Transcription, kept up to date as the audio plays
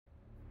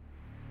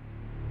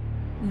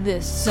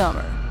This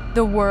summer,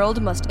 the world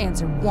must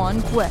answer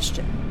one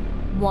question.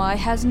 Why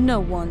has no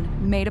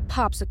one made a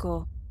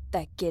popsicle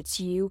that gets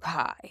you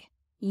high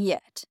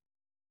yet?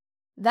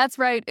 That's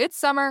right, it's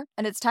summer,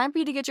 and it's time for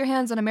you to get your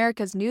hands on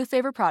America's new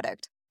favorite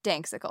product,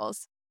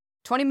 Danksicles.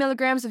 20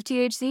 milligrams of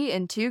THC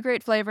in 2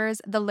 great flavors,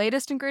 the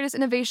latest and greatest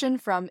innovation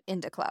from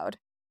IndaCloud.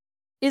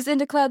 Is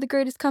IndaCloud the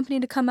greatest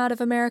company to come out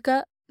of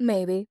America?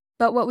 Maybe.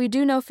 But what we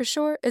do know for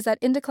sure is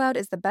that IndaCloud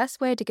is the best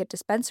way to get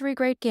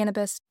dispensary-grade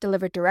cannabis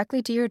delivered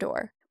directly to your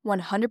door,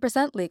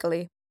 100%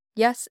 legally.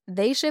 Yes,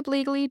 they ship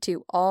legally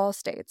to all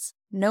states.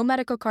 No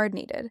medical card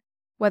needed.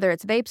 Whether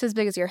it's vapes as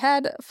big as your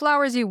head,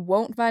 flowers you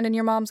won't find in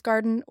your mom's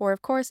garden, or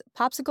of course,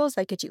 popsicles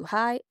that get you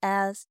high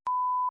as...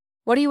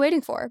 What are you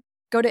waiting for?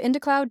 Go to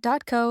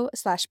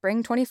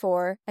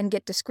indacloud.co/spring24 and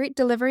get discreet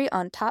delivery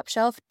on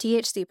top-shelf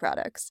THC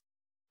products.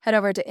 Head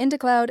over to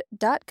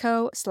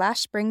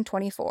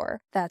indacloud.co/spring24.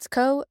 That's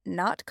co,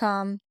 not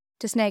com,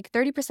 to snag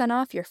 30%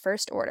 off your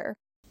first order.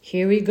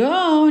 Here we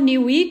go.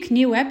 New week,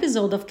 new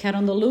episode of Cat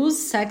on the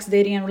Loose, sex,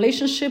 dating, and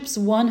relationships,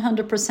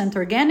 100%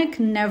 organic,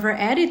 never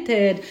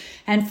edited.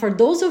 And for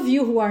those of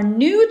you who are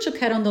new to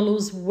Cat on the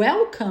Loose,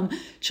 welcome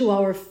to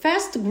our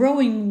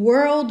fast-growing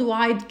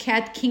worldwide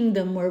cat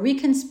kingdom where we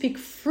can speak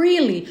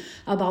freely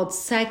about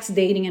sex,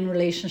 dating, and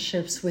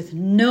relationships with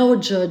no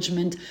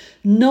judgment,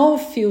 no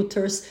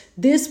filters.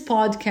 This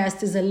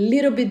podcast is a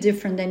little bit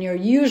different than your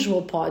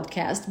usual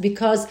podcast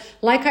because,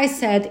 like I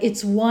said,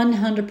 it's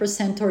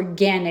 100%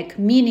 organic,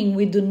 meaning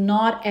we do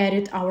not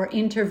edit our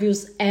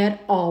interviews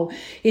at all.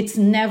 It's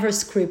never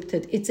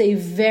scripted. It's a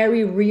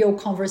very real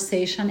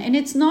conversation, and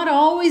it's not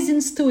always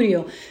in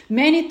studio.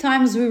 Many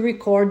times we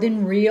record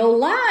in real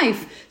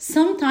life,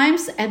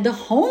 sometimes at the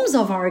homes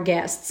of our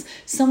guests,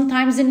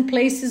 sometimes in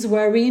places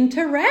where we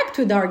interact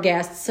with our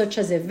guests, such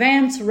as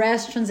events,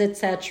 restaurants,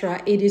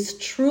 etc. It is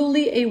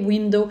truly a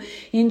window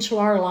into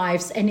our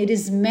lives, and it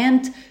is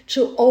meant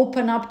to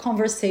open up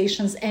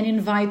conversations and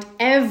invite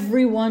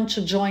everyone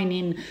to join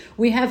in.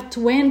 We have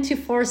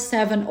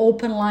 24/7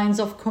 open lines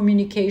of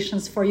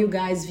communications for you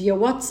guys via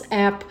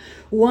WhatsApp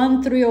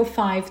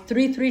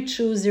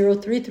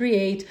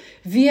 1305-332-0338,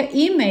 via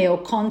email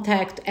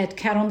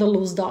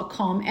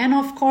contact@catontheloose.com, and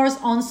of course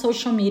on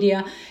social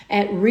media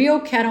at Real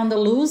Cat on the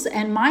Loose,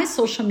 and my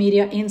social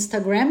media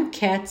Instagram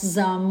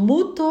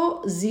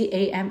Catzamuto,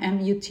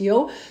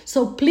 ZAMMUTO.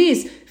 So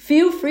please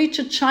feel free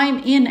to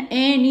chime in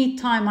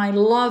anytime. I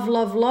love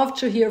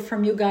to hear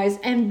from you guys.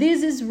 And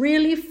this is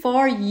really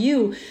for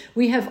you.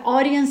 We have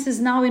audiences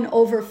now in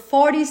over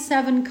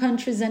 47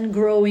 countries and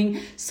growing.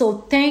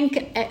 So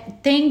thank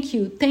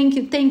you,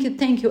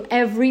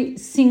 every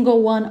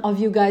single one of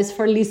you guys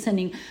for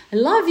listening. I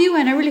love you,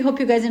 and I really hope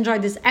you guys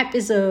enjoyed this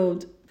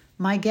episode.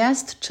 My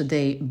guest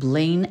today,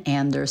 Blaine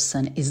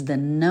Anderson, is the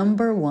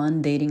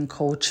 #1 dating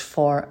coach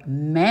for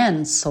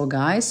men. So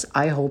guys,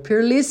 I hope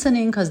you're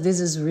listening because this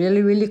is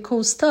really, really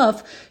cool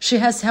stuff. She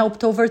has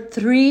helped over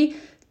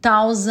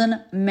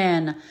 3,000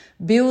 men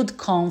build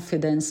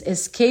confidence,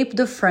 escape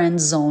the friend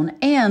zone,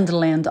 and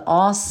land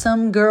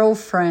awesome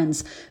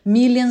girlfriends.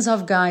 Millions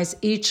of guys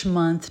each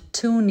month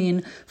tune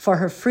in for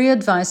her free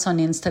advice on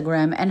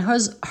Instagram, and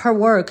her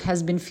work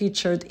has been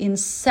featured in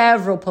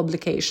several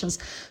publications,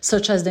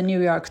 such as the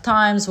New York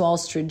Times, Wall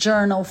Street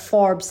Journal,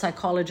 Forbes,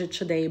 Psychology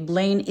Today.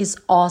 Blaine is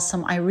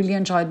awesome. I really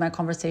enjoyed my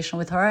conversation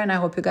with her, and I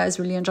hope you guys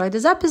really enjoyed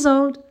this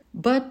episode.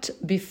 But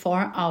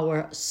before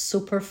our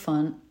super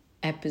fun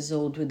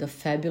episode with the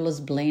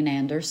fabulous Blaine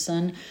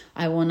Anderson,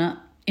 I want to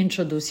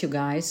introduce you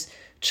guys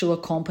to a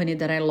company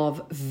that I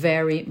love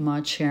very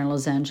much here in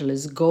Los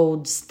Angeles,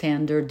 Gold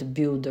Standard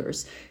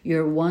Builders,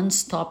 your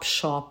one-stop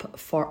shop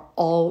for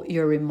all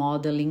your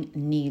remodeling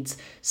needs,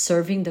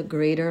 serving the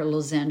greater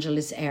Los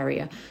Angeles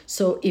area.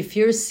 So if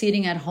you're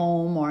sitting at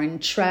home or in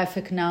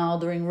traffic now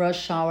during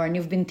rush hour and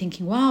you've been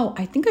thinking, wow,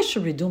 I think I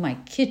should redo my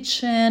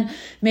kitchen,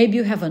 maybe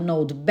you have an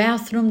old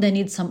bathroom that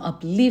needs some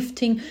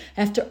uplifting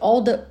after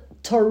all the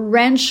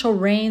torrential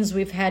rains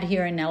we've had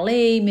here in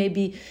LA,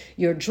 maybe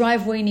your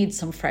driveway needs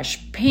some fresh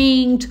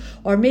paint,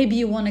 or maybe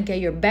you want to get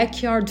your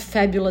backyard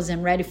fabulous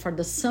and ready for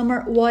the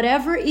summer.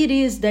 Whatever it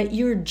is that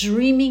you're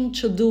dreaming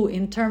to do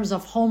in terms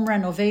of home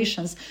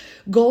renovations,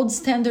 Gold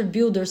Standard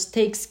Builders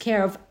takes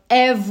care of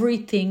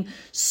everything,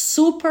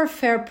 super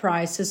fair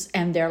prices,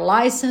 and they're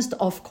licensed,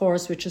 of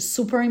course, which is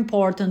super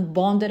important,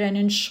 bonded and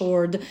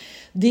insured.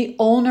 The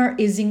owner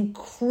is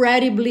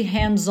incredibly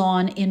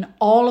hands-on in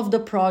all of the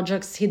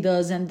projects he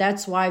does, and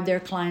that's why their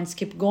clients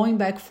keep going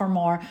back for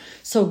more.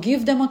 So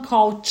give them a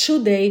call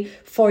today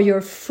for your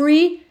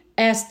free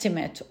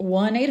estimate,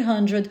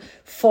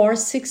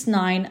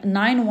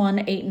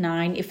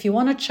 1-800-469-9189. If you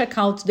want to check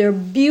out their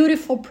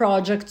beautiful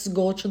projects,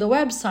 go to the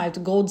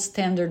website Gold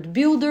Standard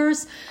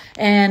Builders,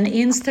 and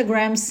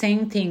Instagram,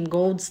 same thing,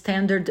 Gold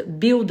Standard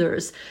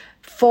Builders.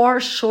 For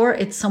sure,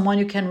 it's someone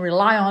you can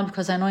rely on,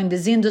 because I know in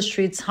this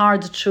industry it's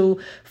hard to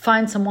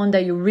find someone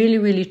that you really,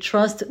 really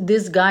trust.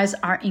 These guys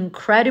are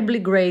incredibly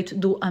great,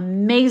 do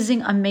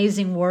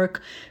amazing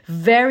work,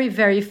 very,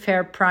 very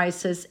fair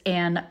prices,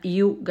 and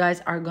you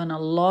guys are gonna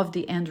love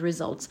the end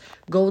results.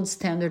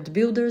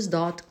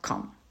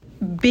 goldstandardbuilders.com.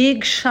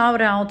 big shout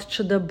out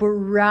to the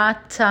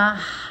Burrata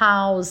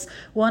House,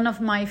 one of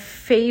my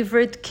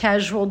favorite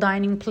casual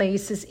dining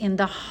places in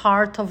the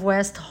heart of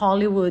West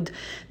Hollywood.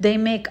 They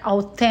make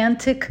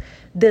authentic,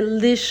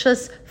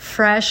 delicious,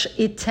 fresh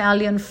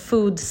Italian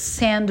food,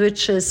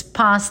 sandwiches,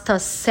 pasta,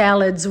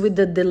 salads with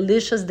the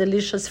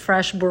delicious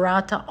fresh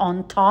burrata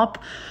on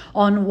top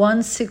on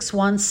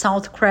 161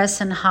 South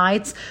Crescent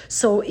Heights.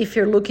 So if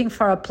you're looking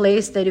for a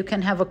place that you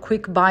can have a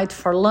quick bite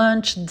for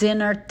lunch,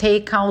 dinner,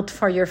 takeout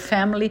for your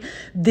family,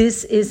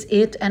 this is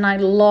it. And I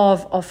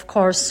love, of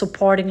course,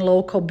 supporting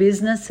local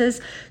businesses.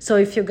 So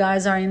if you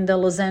guys are in the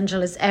Los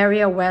Angeles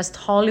area, West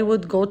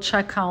Hollywood, go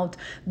check out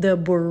the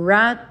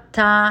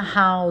Burrata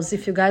House.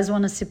 If you guys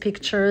want to see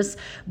pictures,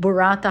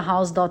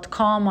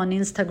 burratahouse.com, on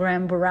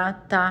Instagram,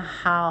 Burrata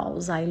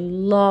House. I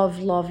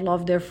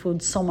love their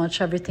food so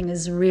much. Everything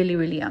is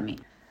really yummy.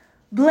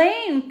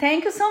 Blaine,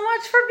 thank you so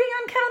much for being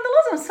on Cat on the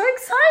Loose. I'm so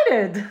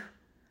excited.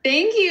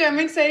 Thank you. I'm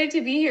excited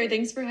to be here.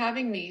 Thanks for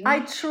having me. I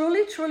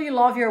truly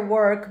love your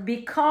work,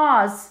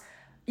 because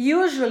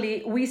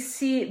usually we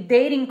see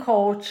dating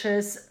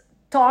coaches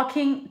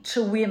talking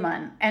to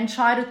women and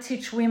try to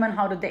teach women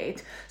how to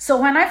date. So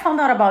when I found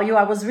out about you,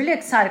 I was really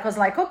excited, because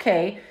like,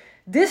 okay,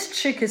 this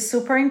chick is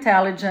super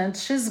intelligent,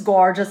 she's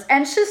gorgeous,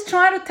 and she's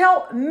trying to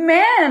tell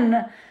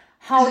men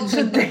how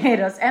to date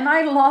us. And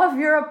I love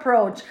your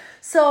approach.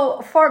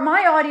 So for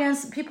my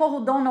audience, people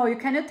who don't know you,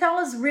 can you tell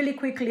us really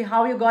quickly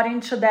how you got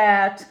into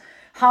that?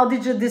 How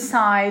did you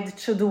decide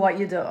to do what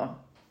you do?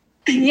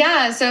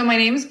 Yeah, so my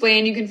name is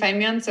Blaine. You can find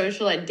me on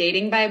social at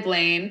Dating by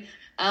Blaine.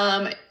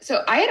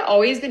 So I had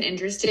always been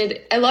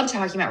interested. I love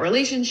talking about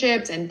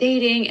relationships and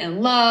dating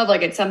and love.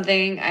 Like, it's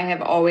something I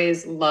have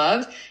always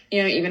loved,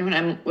 you know, even when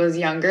I was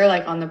younger,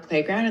 like on the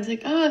playground, it's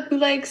like, oh, who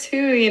likes who,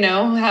 you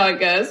know, how it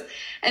goes.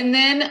 And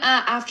then,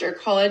 after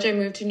college, I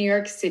moved to New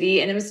York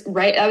City, and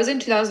that was in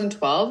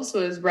 2012. So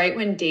it was right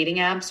when dating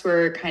apps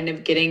were kind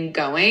of getting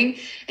going.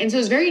 And so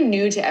it was very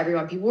new to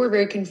everyone. People were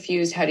very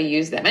confused how to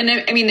use them. And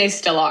I mean, they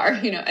still are,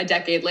 you know, a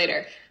decade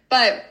later,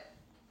 but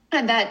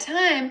at that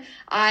time,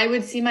 I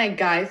would see my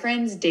guy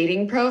friends'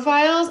 dating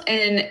profiles,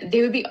 and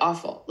they would be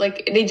awful.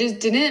 Like, they just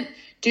didn't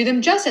do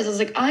them justice. I was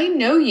like, I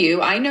know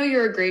you. I know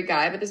you're a great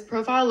guy, but this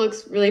profile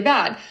looks really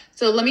bad.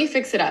 So let me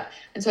fix it up.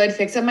 And so I'd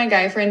fix up my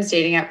guy friends'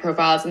 dating app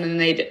profiles, and then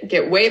they'd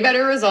get way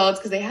better results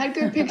because they had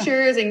good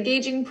pictures,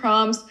 engaging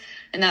prompts,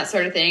 and that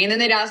sort of thing. And then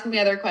they'd ask me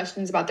other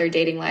questions about their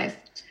dating life.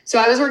 So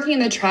I was working in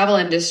the travel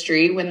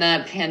industry when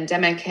the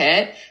pandemic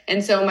hit.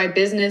 And so my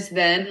business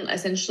then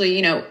essentially,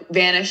 you know,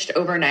 vanished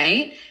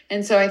overnight.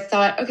 And so I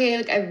thought, okay,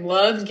 like, I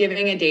loved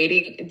giving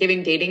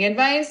dating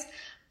advice.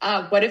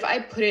 What if I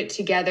put it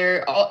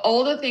together,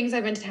 all the things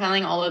I've been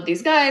telling all of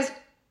these guys,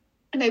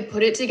 and I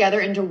put it together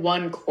into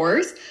one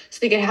course so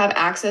they could have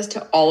access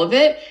to all of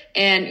it,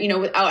 and, you know,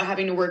 without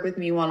having to work with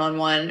me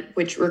one-on-one,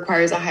 which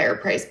requires a higher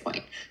price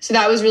point. So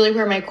that was really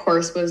where my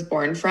course was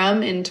born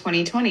from in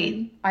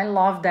 2020. I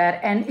love that.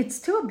 And it's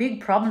still a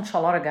big problem to a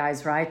lot of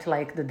guys, right?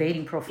 Like the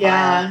dating profile.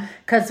 Yeah.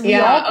 Because we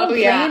all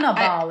complain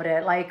about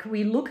it. Like,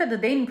 we look at the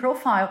dating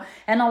profile,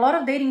 and a lot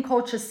of dating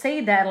coaches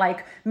say that,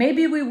 like,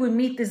 maybe we would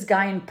meet this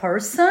guy in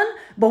person,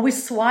 but we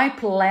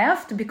swipe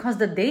left because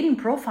the dating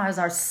profiles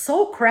are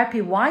so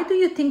crappy. Why do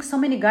you think so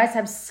many guys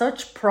have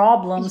such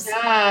problems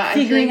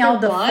figuring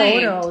out the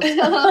photos?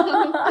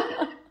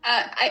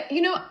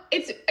 You know,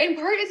 it's in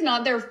part, it's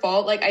not their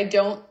fault. Like, I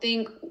don't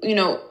think, you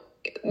know,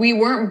 we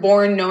weren't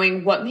born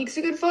knowing what makes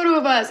a good photo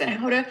of us and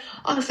how to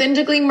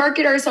authentically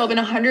market ourselves in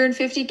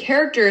 150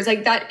 characters.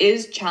 Like, that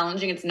is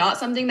challenging. It's not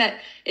something that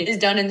is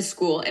done in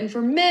school. And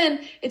for men,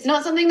 it's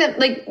not something that,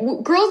 like,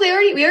 girls, we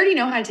already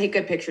know how to take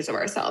good pictures of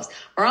ourselves.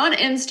 We're on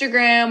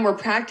Instagram. We're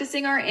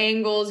practicing our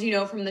angles, you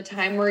know, from the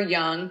time we're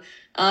young,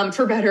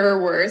 for better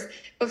or worse.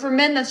 But for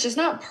men, that's just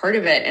not part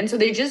of it. And so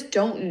they just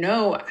don't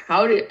know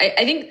how to,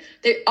 I think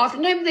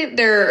oftentimes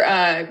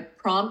their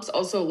prompts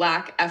also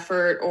lack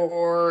effort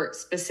or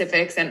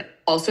specifics and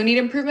also need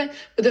improvement.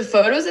 But the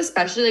photos,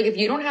 especially, like, if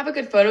you don't have a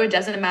good photo, it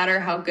doesn't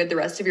matter how good the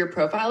rest of your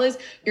profile is,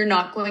 you're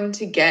not going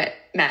to get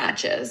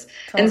matches.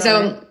 Totally. And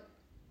so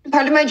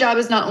part of my job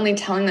is not only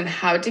telling them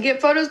how to get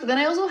photos, but then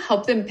I also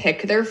help them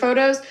pick their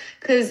photos.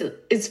 Because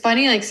it's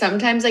funny, like,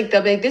 sometimes, like,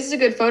 they'll be like, this is a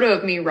good photo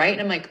of me, right?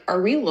 And I'm like,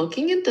 are we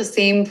looking at the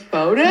same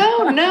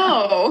photo?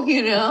 No,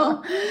 you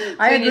know? So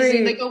I agree. It just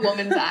seems like a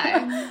woman's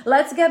eye.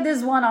 Let's get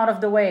this one out of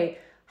the way.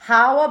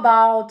 How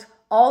about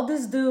all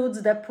these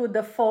dudes that put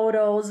the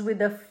photos with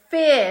the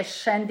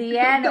fish and the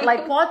end?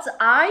 Like,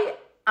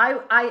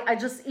 I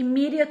just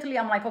immediately,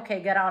 I'm like,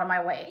 okay, get out of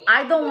my way.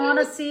 I don't want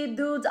to see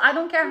dudes. I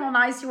don't care how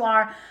nice you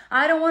are.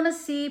 I don't want to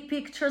see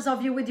pictures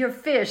of you with your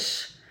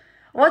fish.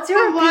 What's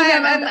your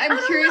opinion? I'm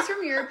curious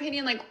from your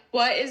opinion, like,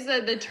 what is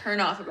the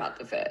turnoff about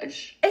the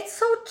fish? It's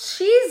so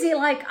cheesy.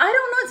 Like, I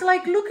don't know. It's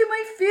like, look at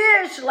my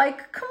fish.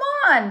 Like, come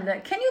on.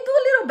 Can you do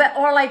a little bit?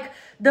 Or like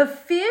the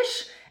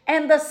fish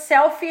and the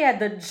selfie at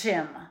the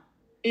gym.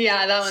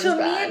 Yeah, that one's bad.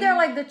 To me, they're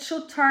like the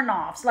two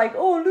turnoffs. Like,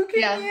 oh, look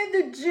at me at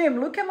the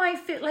gym. Look at my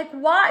feet. Like,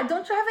 why?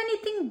 Don't you have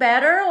anything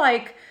better?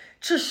 Like,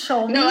 to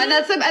show me. No, and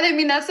that's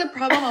the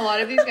problem. A lot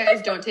of these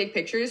guys don't take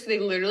pictures, so they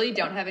literally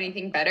don't have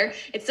anything better.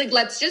 It's like,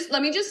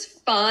 let me just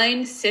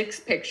find 6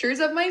 pictures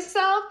of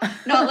myself.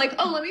 Not like,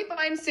 oh, let me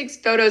find 6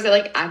 photos that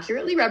like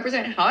accurately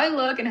represent how I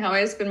look and how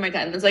I spend my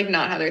time. That's like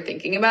not how they're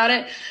thinking about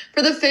it.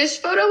 For the fish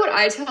photo, what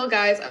I tell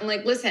guys, I'm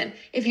like, listen,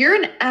 if you're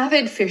an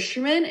avid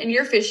fisherman and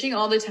you're fishing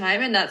all the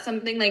time and that's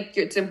something like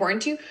it's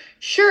important to you,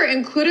 sure,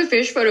 include a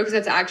fish photo because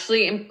that's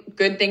actually a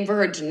good thing for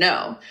her to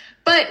know.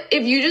 But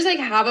if you just like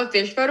have a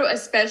fish photo,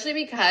 especially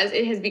because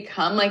it has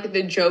become like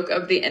the joke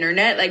of the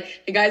internet,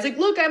 like the guy's like,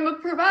 look, I'm a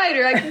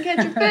provider, I can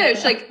catch a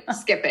fish, like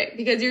skip it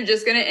because you're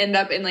just going to end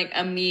up in like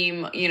a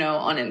meme,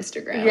 on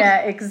Instagram. Yeah,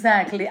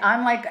 exactly.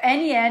 I'm like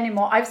any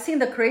animal. I've seen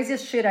the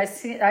craziest shit. I've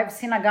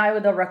seen a guy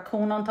with a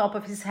raccoon on top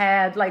of his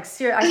head. Like,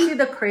 I see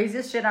the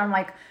craziest shit. I'm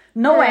like,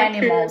 no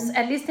animals,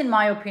 at least in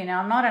my opinion.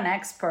 I'm not an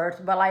expert,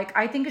 but like,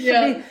 I think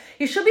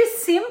it should be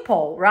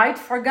simple, right?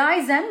 For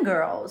guys and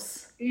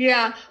girls.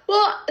 Yeah.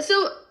 Well,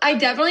 so I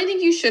definitely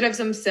think you should have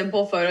some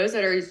simple photos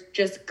that are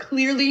just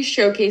clearly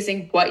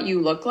showcasing what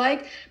you look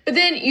like. But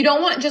then you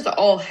don't want just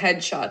all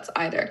headshots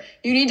either.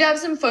 You need to have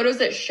some photos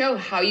that show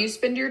how you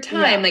spend your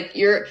time, like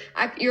your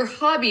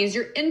hobbies,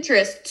 your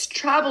interests,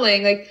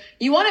 traveling. Like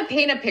you want to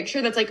paint a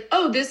picture that's like,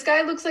 oh, this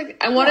guy looks like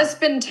I want to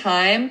spend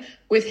time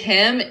with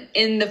him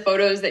in the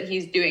photos that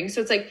he's doing.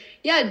 So it's like,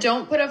 yeah,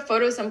 don't put a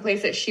photo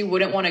someplace that she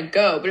wouldn't want to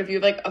go. But if you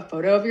have like a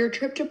photo of your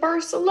trip to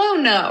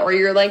Barcelona, or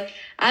you're like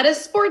at a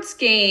sports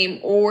game,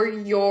 or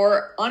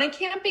you're on a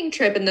camping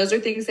trip, and those are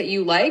things that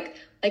you like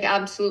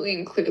absolutely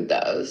include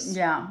those.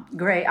 Yeah,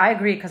 great. I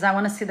agree because I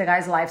want to see the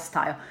guy's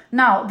lifestyle.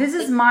 Now, this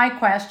is my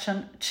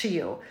question to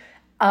you.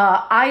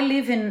 I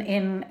live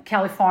in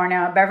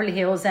California, Beverly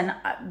Hills, and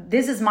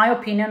this is my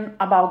opinion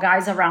about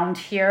guys around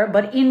here.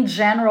 But in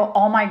general,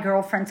 all my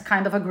girlfriends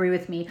kind of agree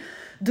with me.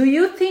 Do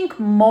you think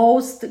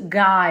most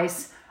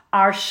guys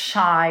are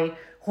shy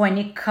when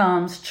it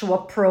comes to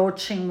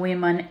approaching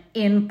women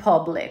in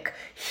public?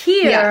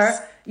 Here,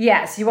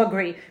 yes, you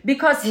agree.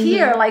 Because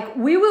here, like,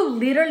 we will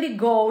literally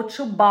go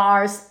to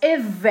bars,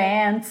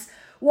 events,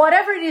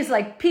 whatever it is,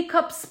 like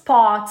pickup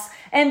spots,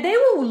 and they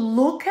will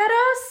look at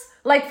us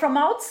like from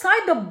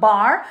outside the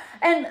bar,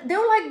 and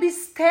they'll like be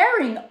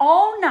staring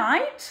all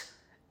night,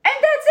 and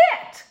that's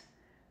it.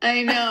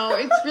 I know.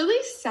 It's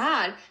really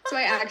sad. So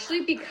I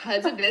actually,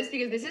 because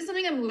this is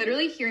something I'm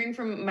literally hearing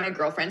from my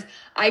girlfriends,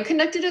 I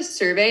conducted a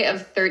survey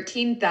of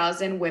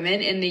 13,000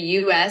 women in the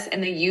US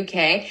and the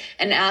UK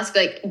and asked,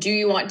 like, do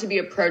you want to be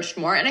approached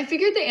more? And I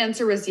figured the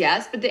answer was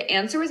yes, but the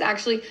answer was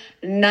actually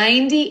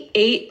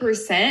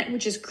 98%,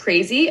 which is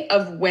crazy,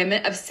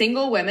 of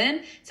single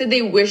women said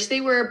they wish they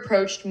were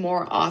approached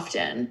more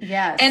often.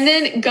 Yes. And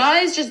then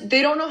guys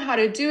they don't know how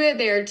to do it.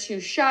 They are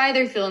too shy.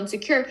 They feel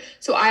insecure.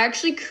 So I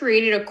actually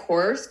created a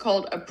course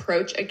called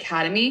Approach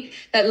Academy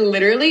that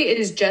literally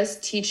is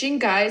just teaching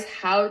guys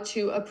how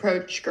to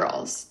approach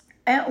girls.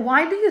 And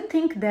why do you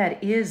think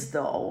that is,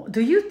 though?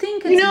 Do you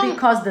think it's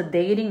because the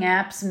dating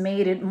apps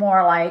made it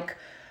more like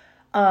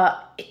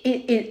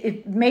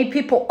it made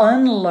people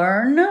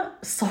unlearn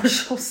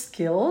social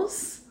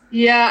skills?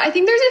 Yeah, I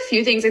think there's a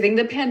few things. I think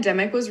the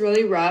pandemic was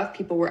really rough.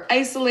 People were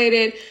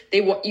isolated.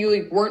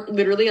 You weren't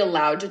literally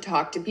allowed to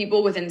talk to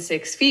people within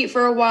 6 feet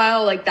for a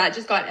while. Like that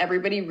just got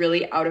everybody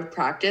really out of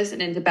practice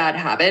and into bad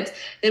habits.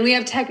 Then we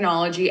have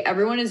technology.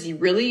 Everyone is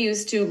really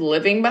used to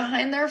living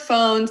behind their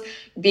phones,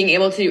 being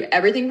able to do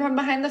everything from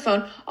behind the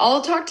phone.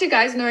 I'll talk to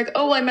guys and they're like,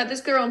 oh, I met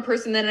this girl in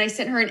person. Then I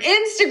sent her an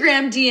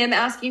Instagram DM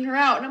asking her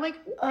out. And I'm like,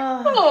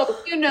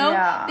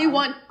 they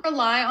want to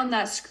rely on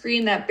that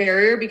screen, that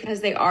barrier,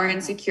 because they are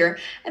insecure.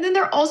 And then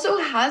there also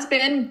has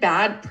been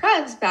bad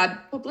press, bad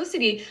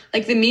publicity.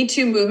 Like the Me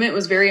Too movement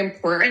was very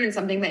important and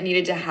something that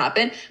needed to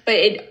happen. But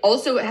it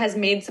also has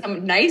made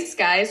some nice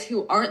guys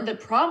who aren't the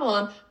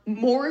problem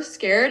more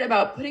scared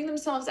about putting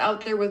themselves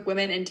out there with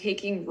women and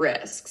taking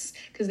risks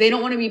because they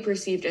don't want to be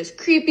perceived as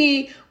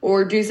creepy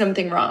or do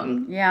something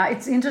wrong. Yeah,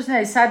 it's interesting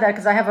I said that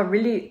because I have a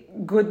really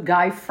good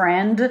guy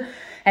friend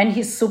and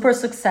he's super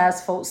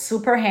successful,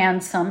 super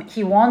handsome.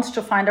 He wants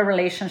to find a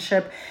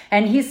relationship.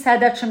 And he said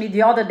that to me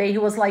the other day. He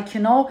was like,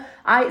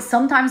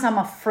 sometimes I'm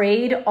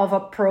afraid of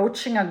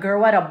approaching a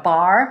girl at a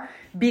bar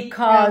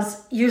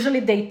because usually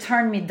they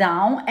turn me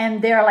down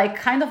and they're like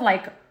kind of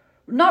like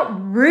not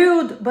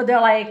rude, but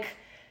they're like,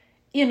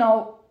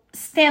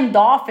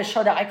 standoffish,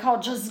 or they're like,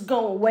 I'll just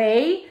go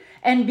away.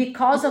 And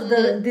because of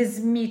this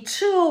Me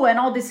Too and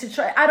all this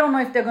situation, I don't know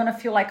if they're going to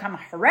feel like I'm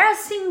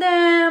harassing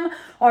them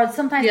or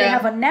sometimes they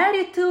have an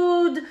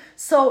attitude.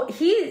 So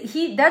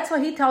that's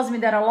what he tells me,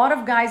 that a lot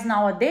of guys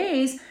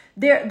nowadays,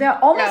 they're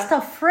almost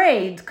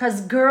afraid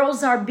because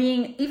girls are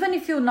being, even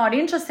if you're not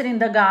interested in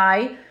the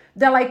guy,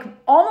 they're like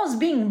almost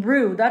being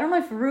rude. I don't know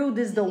if rude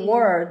is the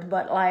word,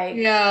 but like...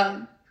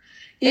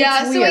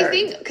 Yeah, so I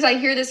think, because I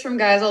hear this from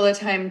guys all the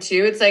time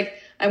too, it's like,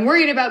 I'm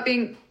worried about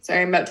being,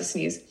 sorry, I'm about to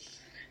sneeze.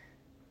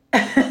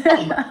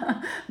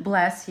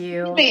 Bless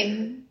you.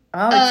 Pain.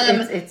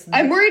 Oh, it's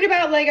I'm worried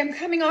about like, I'm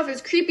coming off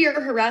as creepy or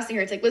harassing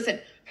her. It's like, listen,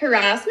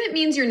 Harassment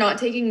means you're not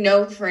taking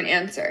no for an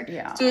answer.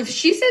 Yeah. So if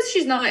she says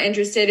she's not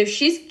interested, if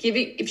she's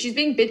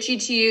being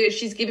bitchy to you, if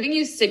she's giving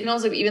you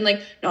signals of even like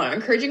not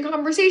encouraging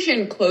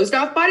conversation, closed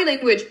off body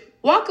language,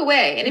 walk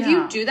away. And if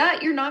you do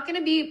that, you're not going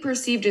to be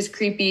perceived as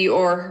creepy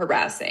or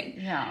harassing.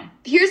 Yeah.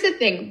 Here's the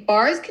thing.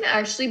 Bars can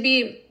actually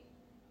be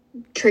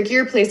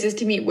trickier places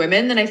to meet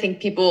women than I think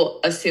people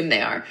assume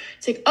they are.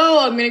 It's like, oh,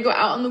 I'm going to go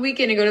out on the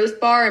weekend and go to this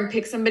bar and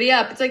pick somebody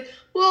up. It's like,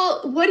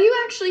 well, what do you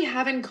actually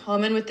have in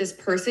common with this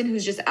person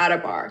who's just at a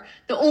bar?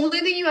 The only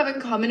thing you have in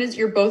common is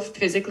you're both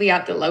physically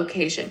at the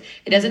location.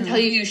 It doesn't tell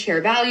you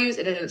share values.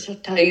 It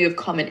doesn't tell you have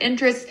common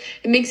interests.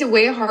 It makes it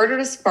way harder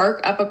to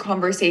spark up a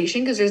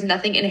conversation because there's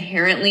nothing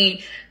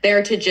inherently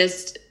there to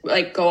just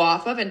like go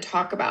off of and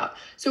talk about.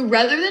 So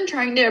rather than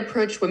trying to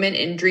approach women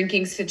in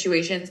drinking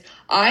situations,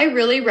 I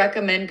really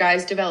recommend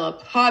guys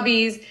develop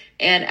hobbies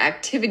and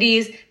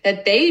activities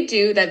that they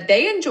do, that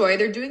they enjoy.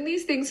 They're doing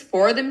these things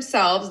for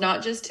themselves,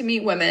 not just to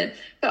meet women,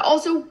 but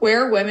also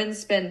where women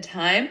spend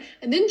time,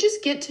 and then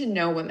just get to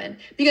know women.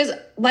 Because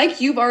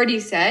like you've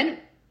already said,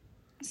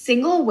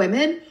 single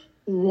women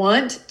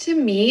want to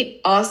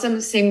meet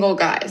awesome single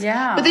guys.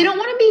 Yeah. But they don't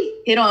want to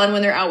be hit on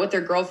when they're out with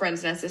their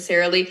girlfriends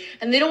necessarily.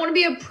 And they don't want to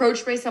be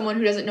approached by someone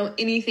who doesn't know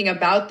anything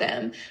about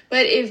them.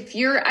 But if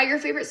you're at your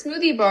favorite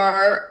smoothie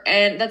bar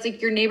and that's like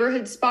your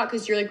neighborhood spot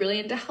because you're like really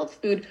into health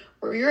food,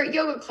 or you're at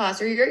yoga class,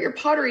 or you're at your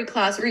pottery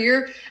class, or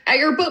you're at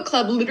your book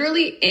club,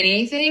 literally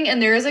anything, and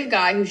there is a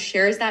guy who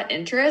shares that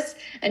interest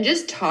and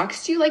just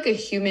talks to you like a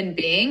human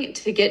being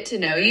to get to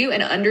know you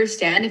and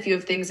understand if you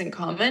have things in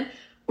common,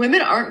 women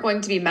aren't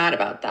going to be mad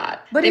about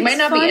that. But they might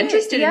not be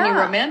interested in you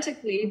yeah.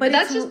 romantically, but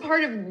that's just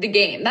part of the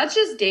game. That's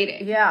just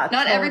dating. Yeah,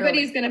 not totally.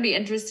 Everybody's going to be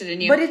interested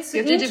in you. But it's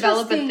you have to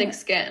develop a thick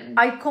skin.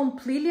 I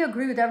completely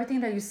agree with everything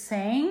that you're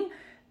saying.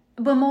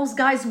 But most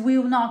guys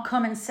will not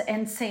come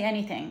and say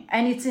anything.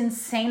 And it's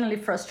insanely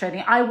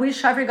frustrating. I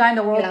wish every guy in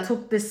the world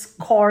took this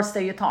course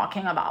that you're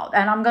talking about.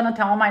 And I'm going to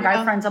tell all my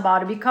guy friends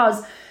about it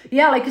because,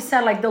 like you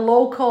said, like the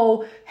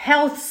local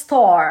health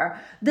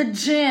store, the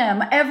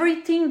gym,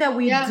 everything that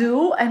we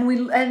do. And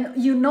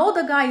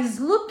the guy is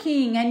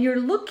looking and you're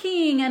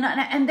looking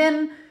and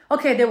then,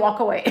 okay, they walk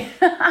away.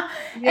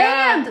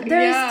 And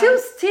there is still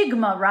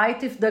stigma,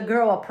 right? If the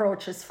girl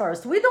approaches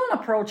first. We don't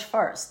approach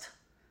first.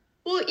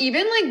 Well,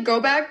 even like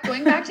going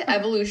back to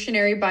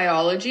evolutionary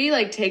biology,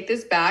 like take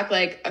this back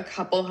like a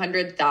couple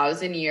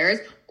 100,000 years,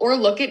 or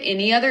look at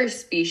any other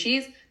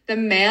species. The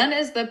man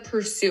is the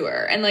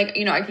pursuer. And like,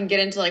 I can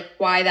get into like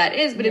why that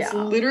is, but it's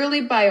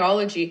literally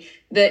biology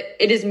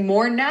that it is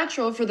more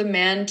natural for the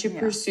man to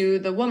pursue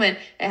the woman.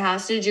 It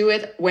has to do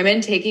with women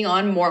taking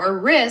on more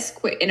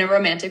risk in a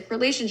romantic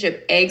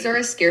relationship. Eggs are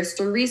a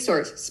scarcer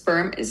resource.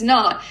 Sperm is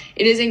not.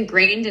 It is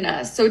ingrained in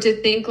us. So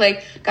to think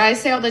like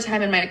guys say all the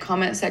time in my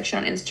comment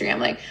section on Instagram,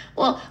 like,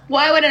 well,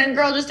 why wouldn't a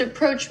girl just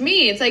approach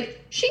me? It's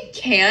like, she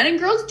can, and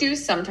girls do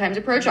sometimes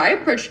approach. I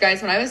approached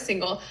guys when I was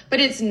single, but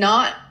it's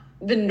not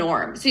the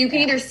norm. So you can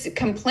either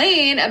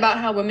complain about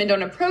how women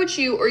don't approach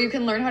you, or you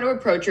can learn how to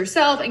approach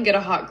yourself and get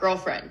a hot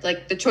girlfriend.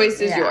 Like the choice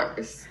is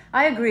yours.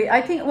 I agree.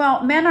 I think,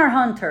 men are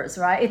hunters,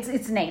 right?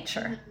 It's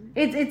nature.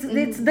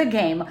 It's the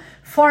game.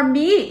 For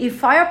me,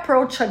 if I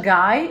approach a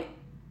guy,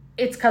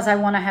 it's because I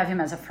want to have him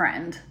as a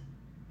friend.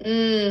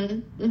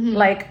 Mm-hmm.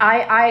 Like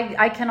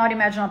I cannot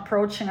imagine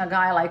approaching a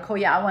guy like, oh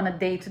yeah, I want to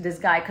date this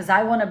guy because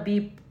I want to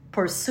be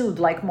pursued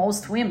like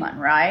most women,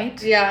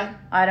 right? Yeah.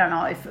 I don't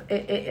know if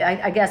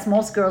I guess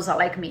most girls are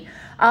like me.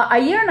 A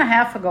year and a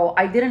half ago,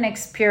 I did an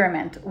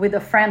experiment with a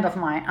friend of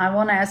mine. I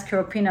want to ask your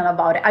opinion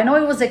about it. I know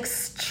it was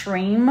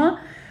extreme,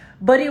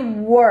 but it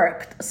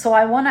worked. So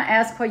I want to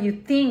ask what you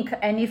think,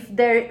 and if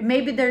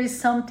maybe there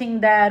is something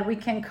that we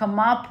can come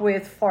up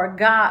with for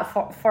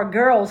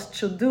girls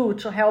to do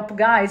to help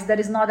guys that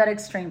is not that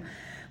extreme.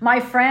 My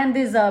friend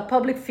is a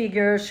public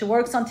figure. She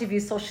works on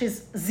TV, so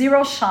she's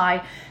zero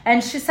shy.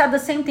 And she said the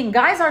same thing.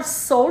 Guys are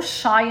so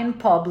shy in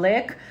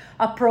public,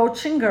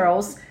 approaching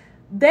girls.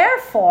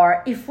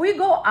 Therefore, if we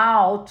go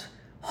out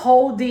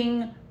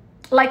holding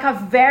like a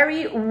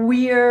very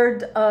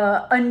weird,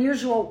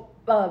 unusual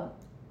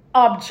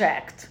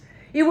object,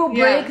 it will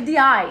break the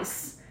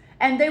ice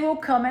and they will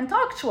come and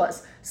talk to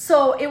us.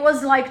 So it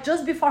was like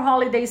just before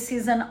holiday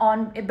season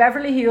on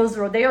Beverly Hills,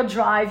 Rodeo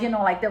Drive,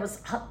 like there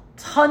was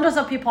hundreds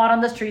of people out on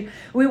the street.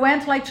 We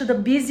went like to the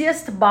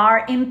busiest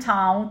bar in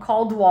town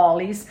called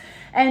Wally's,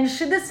 and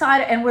she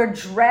decided, and we're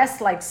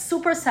dressed like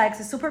super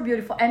sexy, super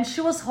beautiful, and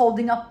she was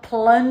holding a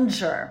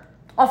plunger.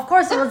 Of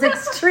course it was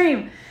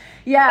extreme.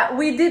 Yeah,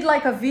 we did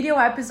like a video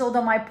episode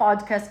on my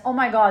podcast. Oh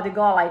my God, it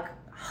got like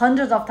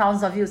hundreds of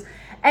thousands of views.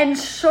 And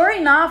sure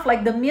enough,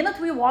 like the minute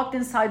we walked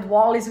inside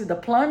Wally's with the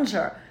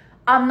plunger,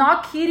 I'm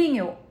not kidding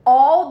you,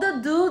 all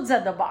the dudes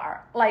at the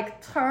bar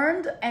like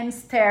turned and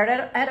stared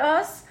at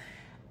us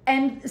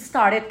and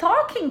started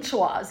talking to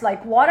us.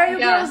 Like, what are you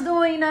girls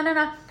doing?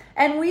 No.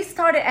 And we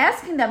started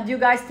asking them, do you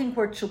guys think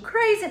we're too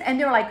crazy? And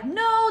they're like,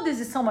 no, this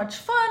is so much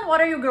fun.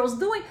 What are you girls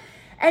doing?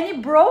 And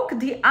it broke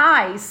the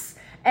ice.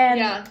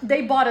 And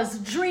they bought us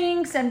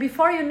drinks. And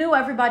before you knew,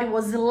 everybody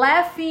was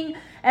laughing.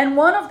 And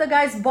one of the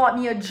guys bought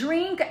me a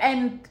drink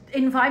and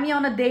invited me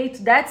on a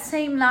date that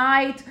same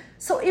night.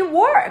 So it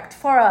worked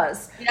for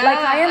us. Yeah, like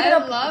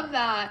I love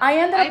that. I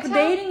ended up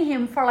dating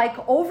him for like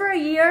over a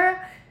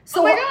year.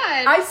 So oh my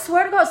God. I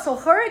swear to God, so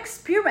her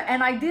experiment,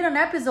 and I did an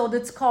episode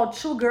that's called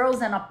Two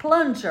Girls and a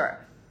Plunger.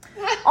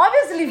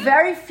 Obviously,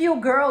 very few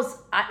girls,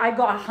 I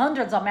got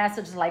hundreds of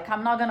messages like,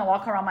 I'm not going to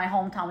walk around my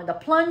hometown with a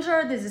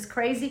plunger. This is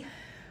crazy.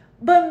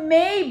 But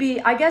maybe,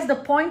 I guess the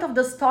point of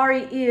the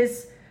story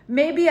is,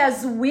 maybe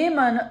as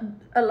women,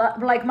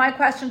 like my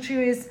question to you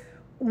is,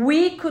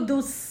 we could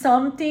do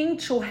something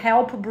to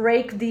help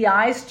break the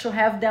ice, to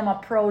have them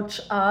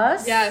approach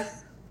us. Yes.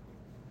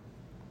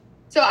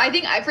 So I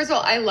think, first of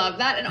all, I love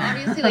that. And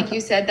obviously, like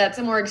you said, that's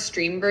a more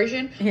extreme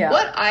version. Yeah.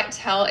 What I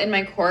tell in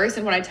my course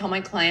and what I tell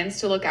my clients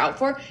to look out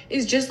for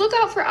is just look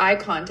out for eye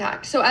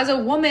contact. So as a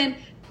woman,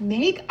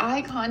 make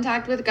eye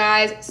contact with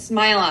guys,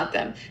 smile at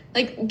them.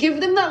 Like, give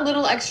them that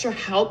little extra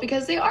help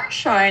because they are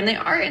shy and they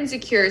are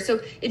insecure. So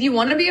if you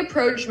want to be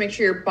approached, make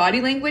sure your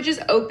body language is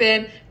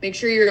open. Make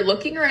sure you're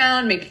looking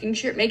around,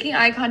 making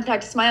eye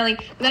contact, smiling.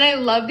 And then I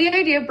love the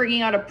idea of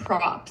bringing out a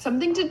prop,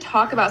 something to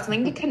talk about,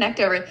 something to connect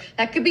over.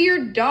 That could be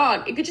your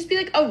dog. It could just be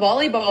like a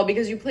volleyball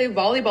because you play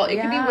volleyball. It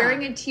could be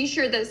wearing a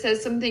t-shirt that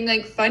says something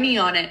like funny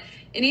on it.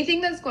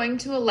 Anything that's going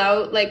to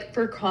allow like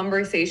for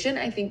conversation,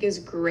 I think is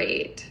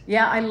great.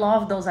 Yeah, I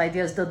love those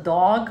ideas. The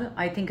dog,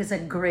 I think, is a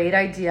great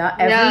idea.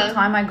 Every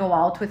time I go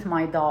out with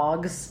my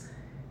dogs,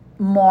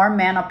 more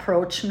men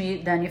approach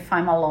me than if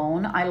I'm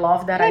alone. I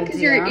love that idea.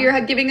 Because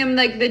you're giving them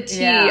like the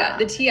tee up.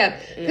 Because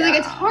like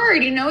it's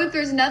hard, if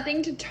there's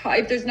nothing to talk,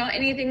 if there's not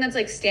anything that's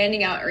like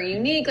standing out or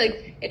unique,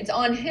 like it's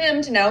on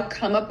him to now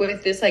come up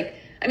with this like,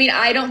 I mean,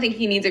 I don't think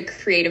he needs a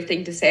creative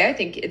thing to say. I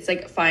think it's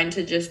like fine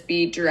to just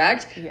be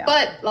direct. Yeah.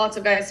 But lots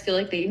of guys feel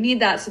like they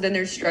need that. So then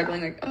they're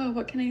struggling like, oh,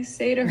 what can I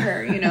say to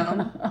her?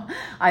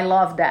 I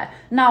love that.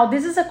 Now,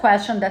 this is a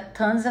question that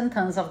tons and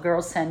tons of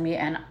girls send me,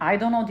 and I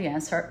don't know the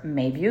answer.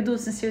 Maybe you do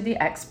since you're the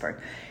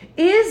expert.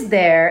 Is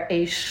there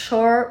a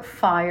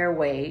surefire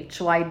way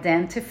to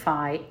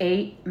identify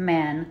a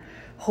man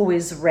who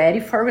is ready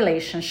for a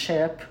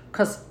relationship?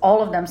 Because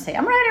all of them say,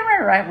 I'm ready,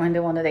 right, when they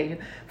want to date you.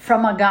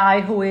 From a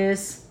guy who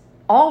is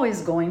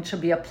always going to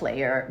be a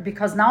player,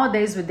 because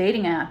nowadays with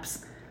dating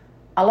apps,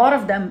 a lot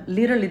of them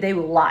literally they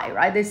will lie,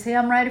 right? They say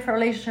I'm ready for a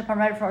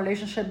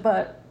relationship,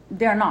 but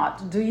they're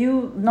not. Do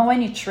you know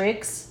any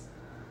tricks?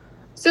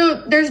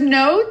 So there's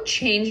no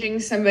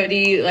changing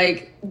somebody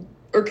like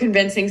or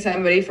convincing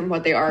somebody from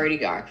what they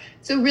already are.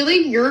 So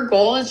really your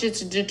goal is just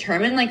to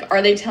determine like,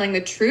 are they telling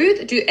the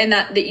truth? And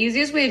that the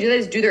easiest way to do that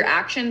is do their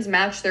actions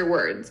match their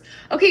words.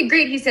 Okay,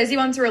 great. He says he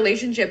wants a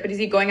relationship, but is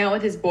he going out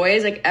with his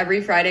boys like every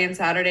Friday and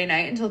Saturday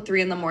night until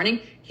 3 a.m?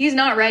 He's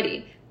not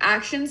ready.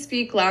 Actions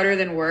speak louder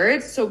than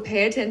words. So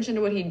pay attention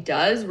to what he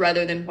does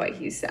rather than what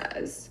he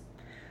says.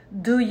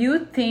 Do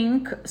you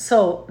think,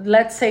 so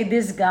let's say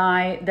this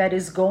guy that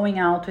is going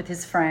out with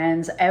his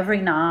friends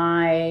every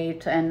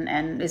night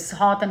and it's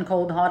hot and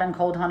cold.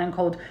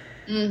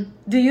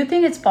 Do you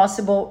think it's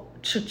possible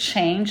to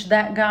change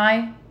that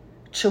guy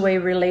to a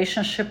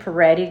relationship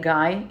ready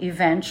guy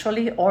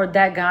eventually, or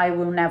that guy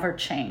will never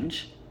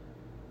change?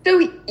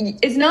 So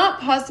it's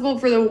not possible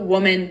for the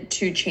woman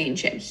to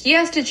change him. He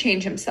has to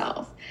change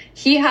himself.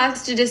 He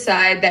has to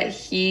decide that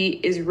he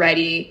is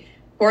ready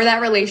for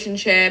that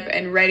relationship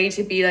and ready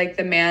to be like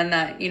the man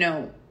that,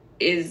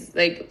 is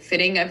like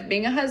fitting of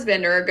being a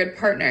husband or a good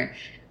partner.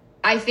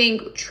 I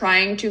think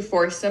trying to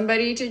force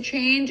somebody to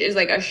change is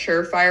like a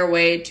surefire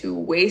way to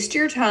waste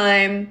your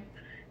time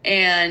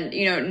and,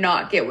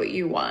 not get what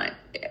you want.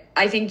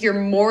 I think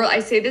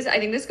I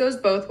think this goes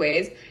both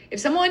ways. If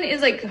someone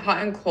is like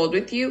hot and cold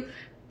with you,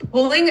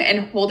 pulling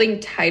and holding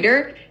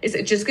tighter is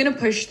just going to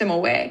push them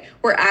away.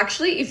 Where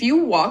actually, if you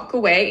walk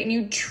away and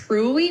you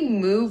truly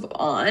move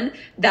on,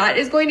 that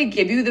is going to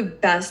give you the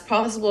best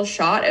possible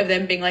shot of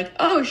them being like,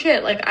 oh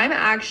shit, like I'm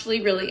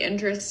actually really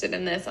interested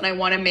in this and I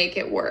want to make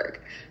it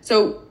work.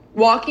 So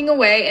walking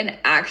away and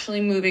actually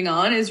moving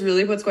on is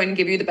really what's going to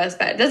give you the best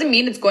bet. It doesn't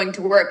mean it's going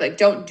to work. Like,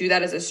 don't do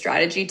that as a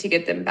strategy to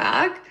get them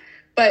back.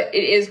 But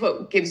it is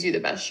what gives you the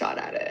best shot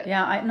at it.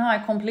 Yeah, I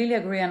completely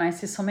agree. And I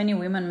see so many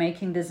women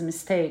making this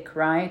mistake,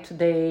 right?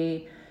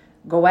 They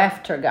go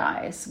after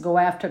guys.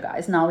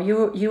 Now,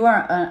 you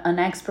are an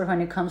expert when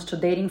it comes to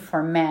dating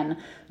for men.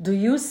 Do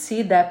you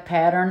see that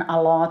pattern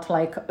a lot?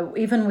 Like,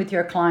 even with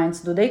your clients,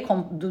 do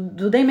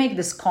they make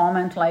this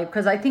comment? Like,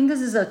 because I think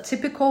this is a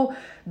typical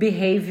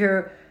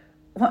behavior.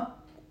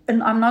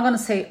 And I'm not going to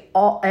say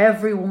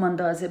every woman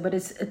does it, but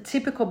it's a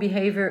typical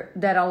behavior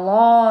that a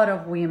lot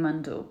of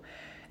women do.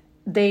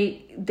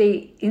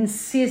 They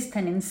insist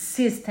and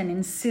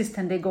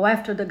they go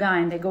after the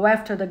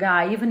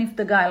guy even if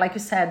the guy, like you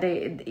said,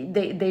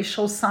 they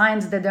show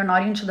signs that they're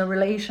not into the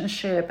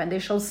relationship, and they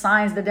show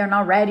signs that they're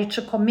not ready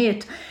to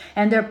commit,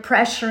 and they're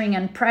pressuring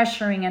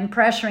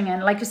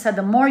and like you said,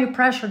 the more you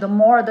pressure, the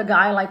more the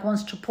guy like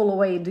wants to pull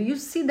away. Do you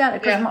see that?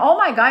 Because all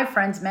my guy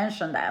friends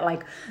mention that,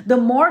 like the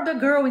more the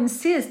girl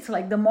insists,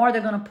 like the more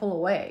they're gonna pull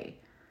away.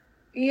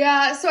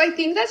 Yeah, so I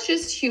think that's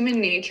just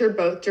human nature,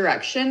 both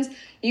directions.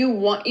 You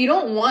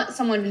don't want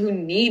someone who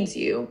needs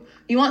you.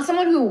 You want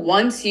someone who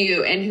wants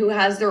you and who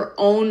has their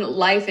own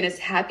life and is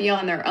happy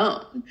on their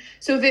own.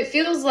 So if it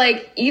feels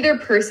like either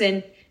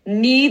person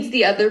needs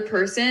the other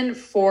person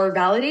for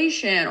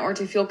validation or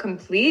to feel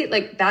complete,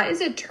 like that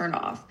is a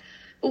turnoff.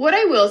 But what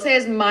I will say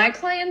is my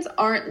clients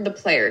aren't the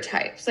player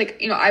types.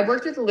 Like, I've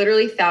worked with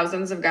literally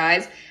thousands of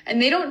guys, and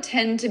they don't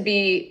tend to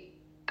be,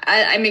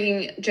 I'm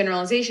making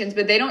generalizations,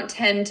 but they don't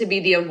tend to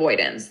be the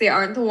avoidance. They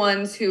aren't the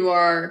ones who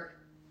are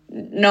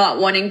not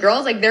wanting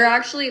girls. Like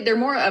they're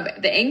more of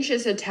the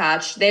anxious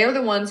attached. They're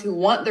the ones who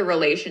want the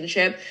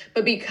relationship,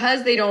 but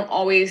because they don't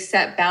always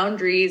set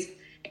boundaries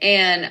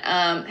and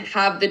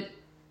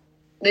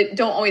they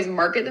don't always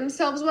market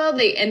themselves well,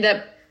 they end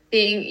up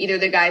being either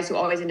the guys who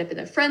always end up in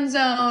the friend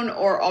zone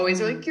or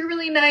always are like, you're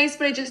really nice,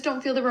 but I just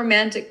don't feel the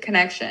romantic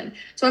connection.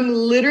 So I'm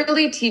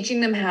literally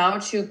teaching them how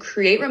to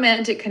create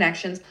romantic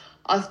connections,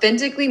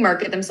 authentically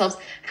market themselves,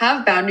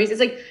 have boundaries. It's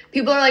like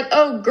people are like,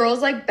 oh, girls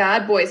like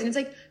bad boys. And it's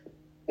like,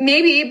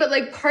 maybe, but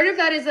like part of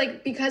that is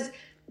like because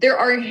there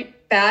are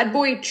bad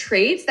boy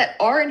traits that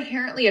are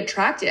inherently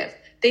attractive.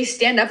 They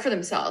stand up for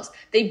themselves.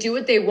 They do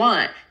what they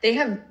want. They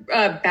have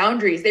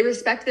boundaries. They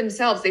respect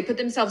themselves. They put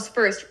themselves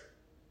first.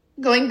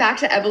 Going back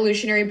to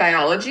evolutionary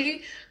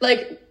biology,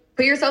 like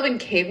put yourself in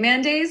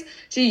caveman days.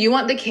 Do you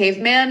want the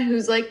caveman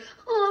who's like,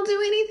 oh, I'll do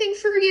anything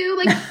for you.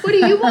 Like, what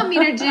do you want me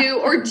to do?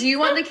 Or do you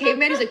want the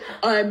caveman who's like,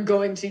 I'm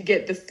going to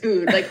get the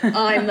food. Like,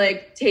 I'm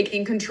like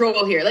taking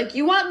control here. Like,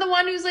 you want the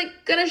one who's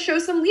like going to show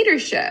some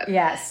leadership.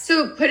 Yes.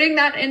 So putting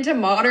that into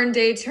modern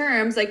day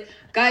terms, like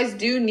guys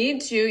do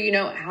need to,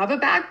 have a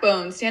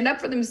backbone, stand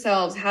up for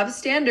themselves, have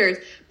standards.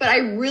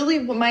 But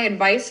my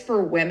advice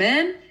for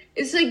women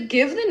is like,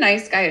 give the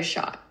nice guy a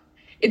shot.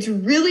 It's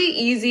really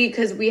easy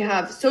because we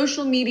have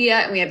social media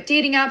and we have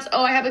dating apps.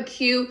 Oh, I have a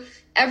queue.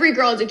 Every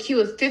girl has a queue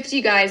of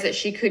 50 guys that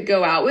she could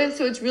go out with.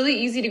 So it's really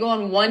easy to go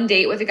on one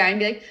date with a guy and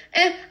be like,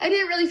 I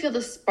didn't really feel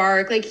the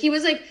spark. Like he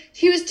was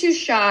too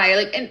shy.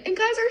 Like, and guys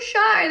are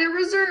shy. They're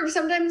reserved.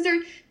 Sometimes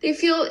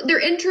they're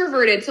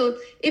introverted. So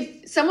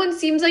if someone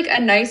seems like a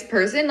nice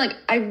person, like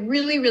I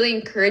really, really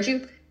encourage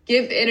you,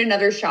 give it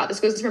another shot. This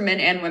goes for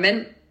men and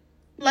women.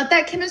 Let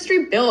that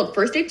chemistry build.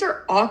 First dates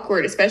are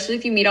awkward, especially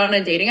if you meet on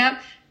a dating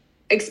app.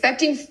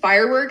 Expecting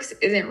fireworks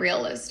isn't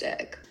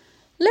realistic.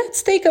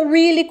 Let's take a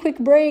really quick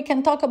break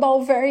and talk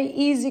about a very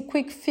easy,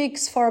 quick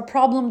fix for a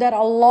problem that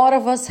a lot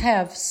of us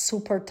have,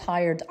 super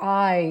tired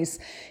eyes.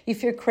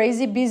 If you're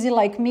crazy busy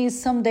like me,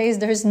 some days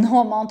there's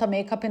no amount of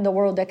makeup in the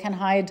world that can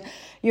hide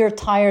your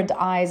tired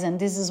eyes. And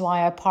this is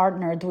why I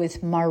partnered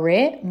with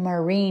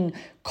Marine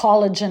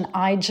collagen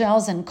eye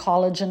gels and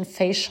collagen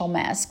facial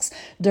masks.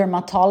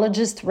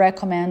 Dermatologist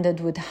recommended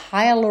with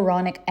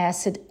hyaluronic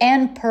acid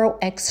and pearl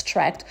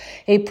extract,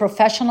 a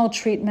professional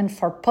treatment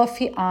for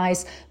puffy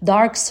eyes,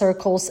 dark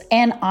circles,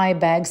 and eye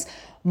bags.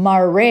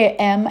 Maree,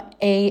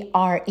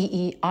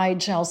 M-A-R-E-E eye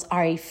gels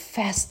are a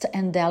fast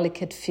and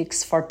delicate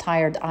fix for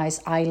tired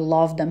eyes. I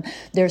love them.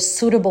 They're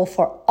suitable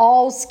for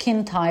all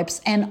skin types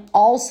and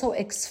also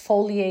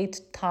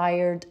exfoliate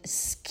tired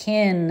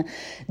skin.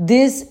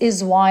 This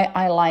is why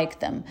I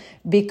like them,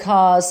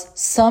 because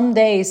some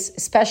days,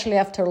 especially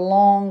after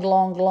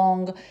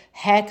long,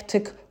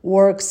 hectic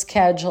work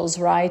schedules,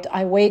 right?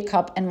 I wake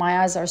up and my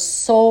eyes are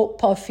so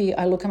puffy.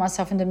 I look at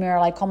myself in the mirror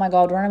like, oh my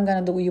God, what am I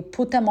going to do? You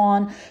put them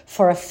on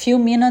for a few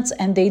minutes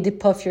and they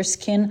depuff your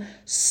skin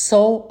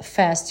so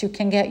fast. You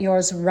can get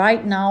yours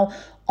right now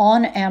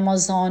on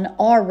Amazon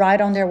or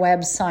right on their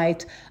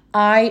website,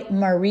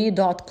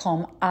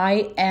 imaree.com.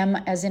 I am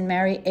as in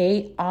Mary,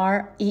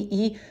 AREE.com.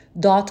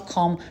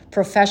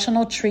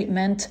 Professional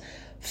treatment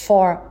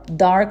for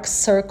dark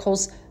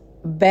circles,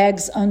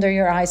 bags under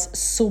your eyes,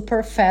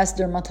 super fast,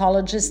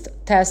 dermatologist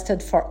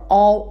tested for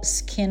all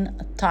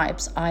skin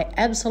types. I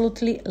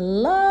absolutely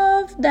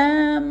love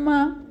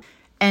them.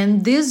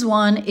 And this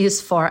one is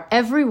for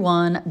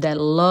everyone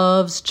that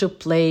loves to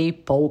play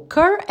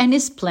poker and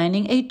is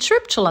planning a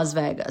trip to Las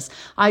Vegas.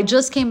 I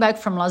just came back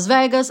from Las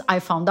Vegas. I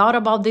found out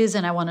about this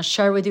and I want to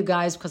share with you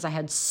guys because I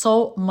had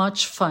so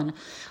much fun.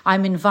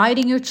 I'm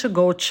inviting you to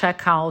go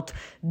check out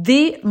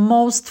the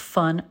most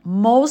fun,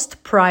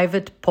 most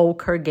private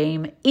poker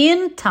game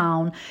in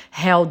town,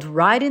 held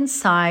right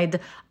inside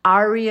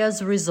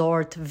Aria's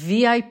Resort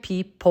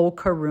VIP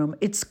poker room.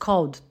 It's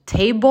called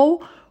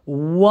Table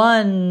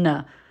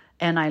 1.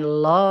 And I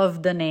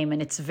love the name,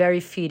 and it's very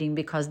fitting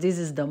because this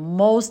is the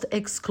most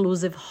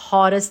exclusive,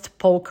 hottest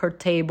poker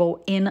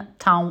table in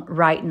town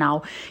right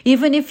now.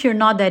 Even if you're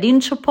not that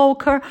into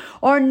poker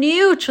or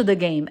new to the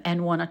game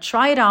and want to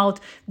try it out,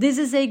 this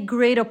is a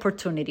great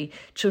opportunity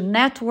to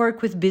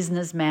network with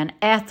businessmen,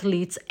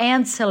 athletes,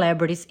 and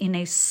celebrities in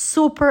a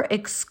super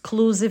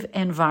exclusive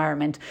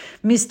environment.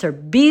 Mr.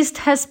 Beast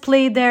has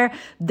played there,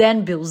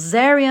 Dan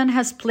Bilzerian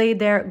has played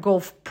there,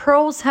 golf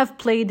pros have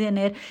played in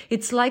it.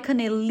 It's like an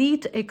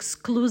elite exclusive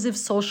exclusive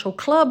social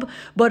club,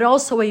 but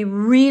also a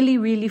really,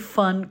 really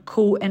fun,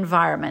 cool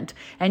environment.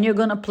 And you're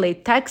going to play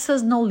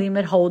Texas No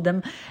Limit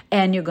Hold'em,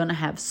 and you're going to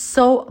have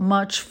so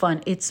much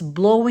fun. It's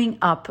blowing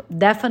up.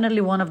 Definitely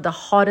one of the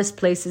hottest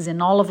places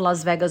in all of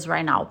Las Vegas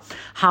right now.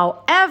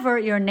 However,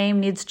 your name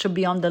needs to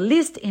be on the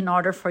list in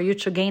order for you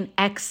to gain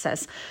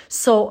access.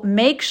 So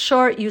make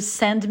sure you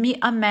send me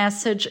a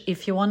message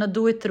if you want to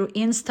do it through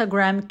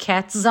Instagram,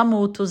 Kat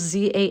Zammuto,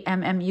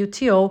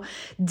 ZAMMUTO,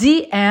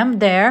 DM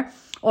there,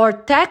 or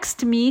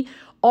text me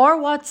or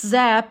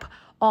WhatsApp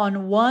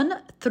on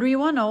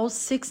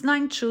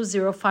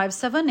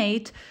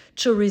 1-310-692-0578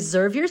 to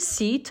reserve your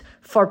seat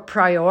for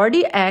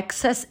priority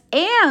access.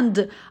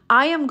 And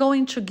I am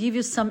going to give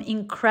you some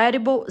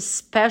incredible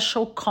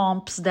special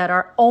comps that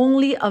are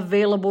only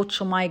available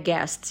to my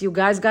guests. You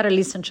guys got to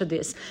listen to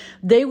this.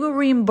 They will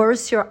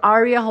reimburse your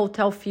ARIA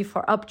hotel fee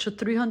for up to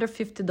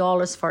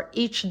 $350 for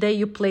each day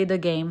you play the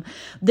game.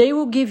 They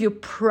will give you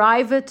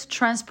private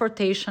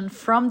transportation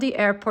from the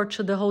airport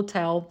to the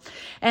hotel.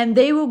 And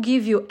they will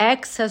give you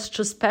access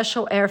to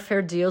special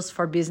airfare deals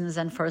for business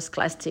and first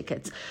class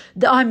tickets.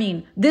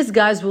 These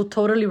guys will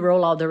totally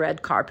roll out the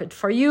red carpet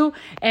for you,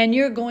 and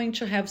you're going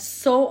to have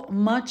so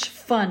much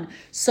fun.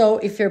 So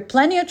if you're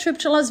planning a trip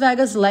to Las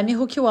Vegas, let me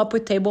hook you up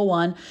with Table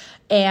One,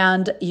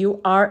 and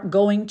you are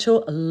going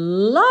to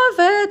love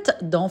it.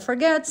 Don't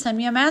forget, send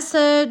me a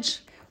message.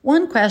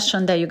 One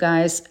question that you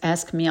guys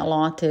ask me a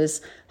lot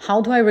is,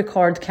 how do I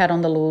record Cat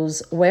on the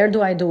Loose? Where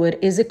do I do it?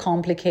 Is it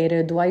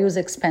complicated? Do I use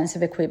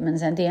expensive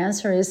equipment? And the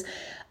answer is,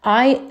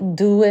 I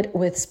do it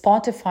with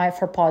Spotify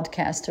for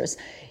podcasters.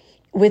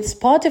 With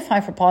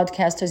Spotify for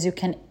podcasters, you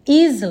can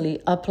easily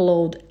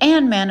upload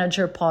and manage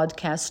your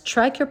podcast,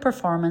 track your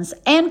performance,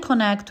 and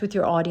connect with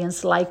your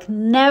audience like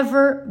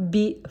never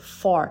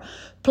before.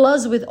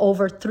 Plus, with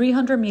over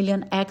 300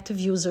 million active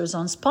users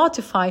on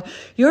Spotify,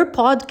 your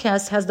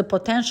podcast has the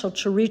potential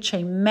to reach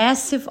a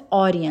massive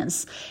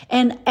audience.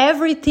 And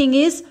everything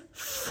is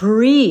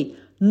free.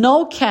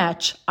 No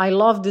catch. I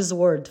love this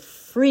word,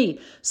 free.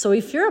 So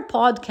if you're a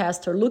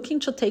podcaster looking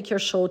to take your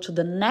show to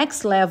the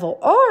next level,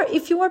 or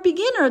if you are a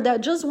beginner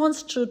that just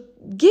wants to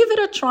give it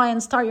a try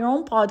and start your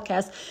own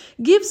podcast,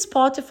 give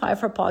Spotify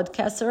for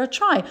Podcaster a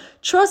try.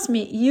 Trust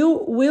me,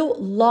 you will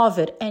love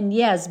it. And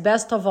yes,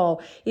 best of all,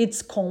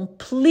 it's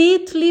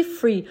completely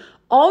free.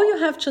 All you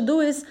have to do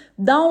is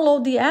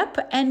download the app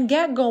and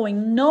get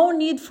going. No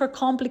need for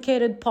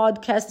complicated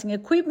podcasting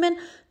equipment,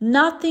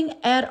 nothing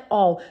at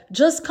all.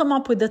 Just come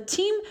up with a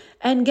team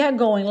and get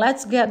going.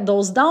 Let's get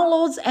those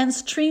downloads and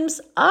streams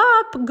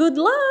up. Good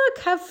luck.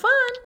 Have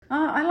fun.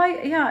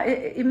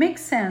 It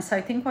makes sense.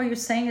 I think what you're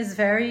saying is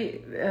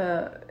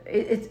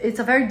it's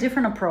a very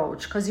different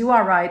approach, because you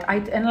are right.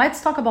 And let's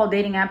talk about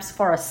dating apps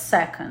for a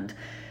second.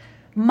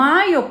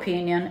 My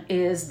opinion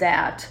is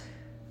that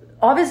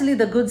obviously,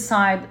 the good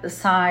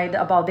side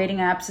about dating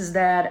apps is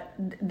that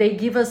they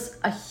give us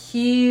a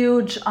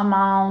huge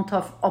amount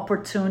of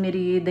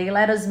opportunity. They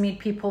let us meet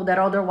people that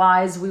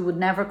otherwise we would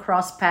never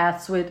cross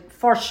paths with,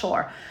 for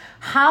sure.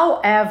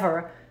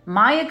 However,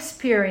 my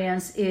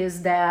experience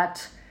is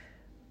that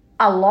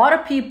a lot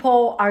of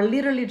people are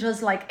literally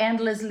just like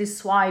endlessly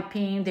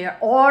swiping. They're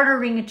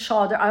ordering each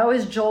other. I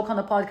always joke on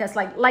the podcast,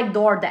 like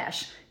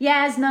DoorDash.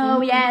 Yes,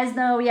 no, yes,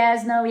 no,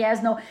 yes, no,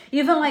 yes, no.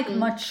 Even like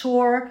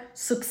mature,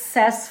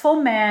 successful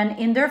men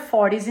in their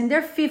 40s, in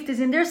their 50s,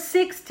 in their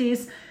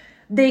 60s,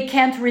 they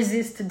can't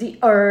resist the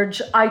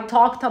urge. I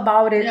talked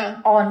about it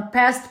on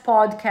past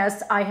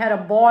podcasts. I had a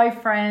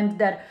boyfriend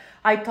that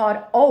I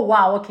thought, oh,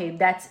 wow, okay,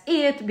 that's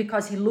it,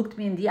 because he looked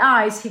me in the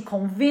eyes, he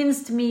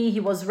convinced me, he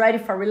was ready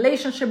for a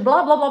relationship,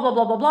 blah, blah, blah, blah,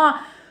 blah, blah,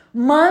 blah.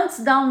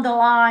 Months down the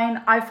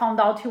line, I found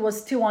out he was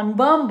still on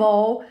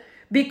Bumble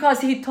because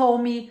he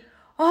told me,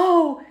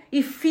 oh,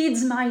 it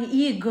feeds my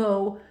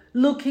ego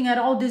looking at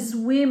all these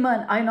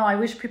women. I know, I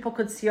wish people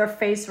could see your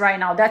face right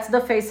now. That's the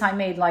face I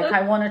made, like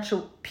I wanted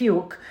to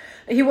puke.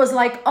 He was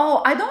like,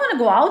 oh, I don't want to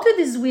go out with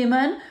these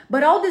women,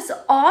 but all these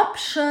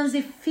options,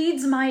 it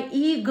feeds my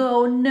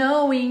ego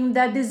knowing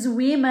that these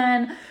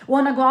women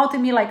want to go out with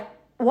me. Like,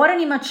 what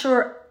an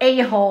immature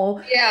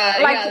a-hole. Yeah,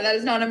 that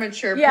is not a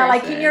mature person. Yeah,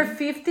 like in your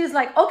 50s,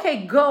 like,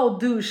 okay, go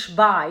douche,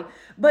 bye.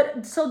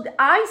 But so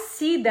I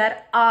see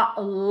that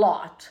a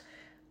lot.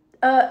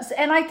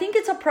 And I think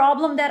it's a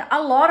problem that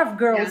a lot of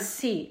girls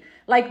see.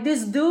 Like,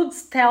 these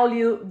dudes tell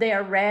you they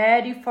are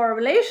ready for a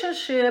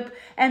relationship,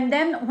 and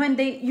then when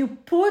you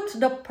put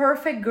the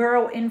perfect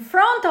girl in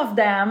front of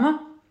them,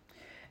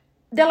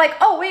 they're like,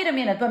 oh, wait a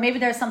minute, but maybe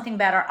there's something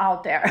better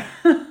out there.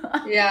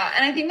 Yeah,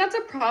 and I think that's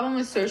a problem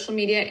with social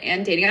media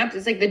and dating apps.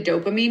 It's like the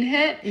dopamine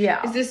hit.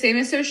 Yeah. It's the same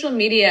as social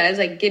media, as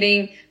like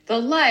getting the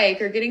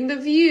like or getting the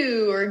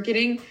view or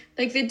getting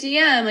like the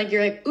DM. Like,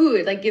 you're like, ooh,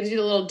 it like gives you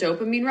the little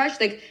dopamine rush.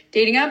 Like,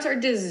 dating apps are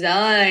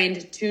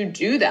designed to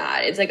do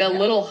that. It's like a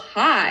little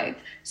high.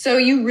 So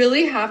you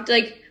really have to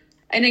like,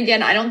 and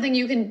again, I don't think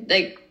you can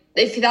like,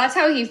 if that's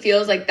how he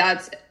feels, like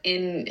that's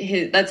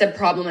a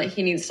problem that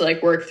he needs to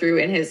like work through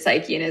in his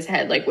psyche, in his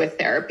head, like with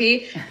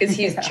therapy, because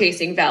he's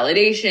chasing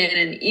validation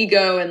and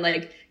ego, and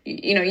like,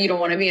 you know, you don't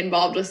want to be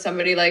involved with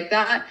somebody like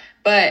that.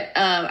 But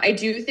I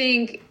do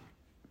think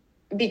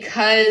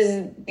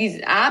because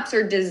these apps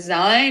are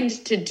designed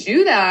to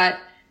do that,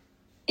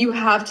 you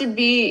have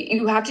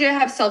to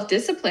have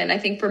self-discipline, I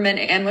think, for men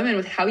and women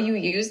with how you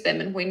use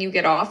them and when you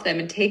get off them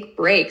and take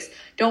breaks.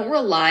 Don't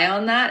rely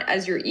on that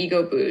as your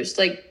ego boost.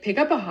 Like, pick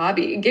up a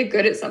hobby and get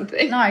good at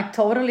something. No, I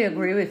totally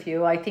agree with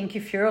you. I think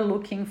if you're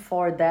looking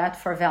for that,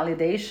 for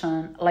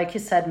validation, like you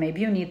said,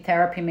 maybe you need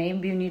therapy,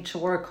 maybe you need to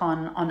work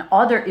on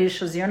other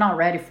issues. You're not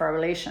ready for a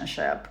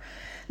relationship.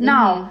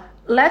 Now,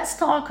 let's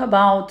talk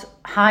about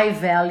high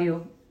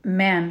value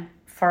men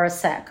for a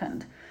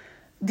second.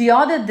 The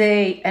other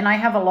day, and I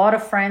have a lot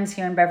of friends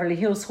here in Beverly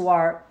Hills who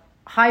are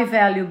high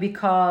value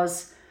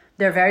because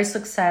they're very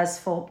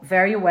successful,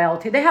 very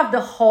wealthy. They have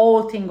the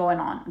whole thing going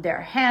on.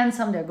 They're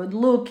handsome, they're good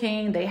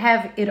looking, they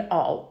have it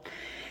all.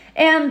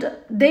 And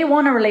they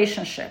want a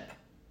relationship.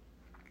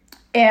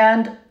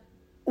 And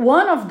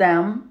one of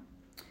them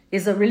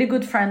is a really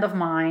good friend of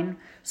mine.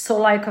 So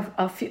like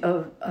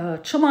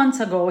 2 months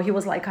ago, he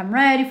was like, I'm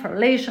ready for a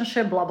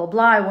relationship, blah, blah,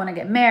 blah. I want to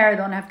get married,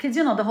 I want to have kids,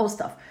 the whole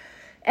stuff.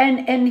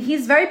 And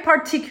he's very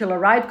particular,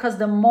 right? Because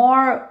the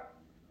more,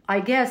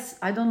 I guess,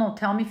 I don't know,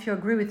 tell me if you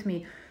agree with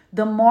me,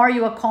 the more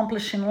you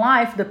accomplish in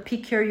life, the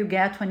pickier you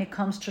get when it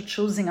comes to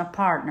choosing a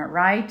partner,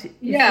 right? If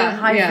you're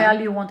high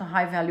value, you want a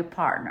high value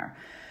partner.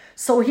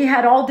 So he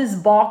had all these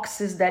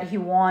boxes that he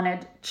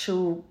wanted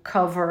to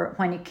cover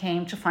when it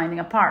came to finding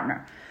a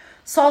partner.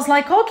 So I was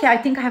like, okay, I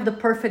think I have the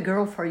perfect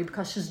girl for you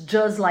because she's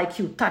just like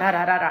you.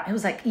 Ta-da-da-da-da. He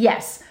was like,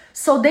 yes.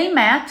 So they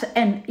met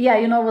and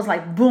it was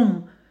like,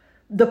 boom,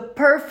 the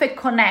perfect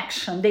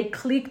connection. They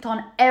clicked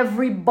on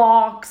every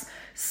box.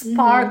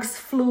 Sparks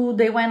flew.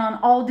 They went on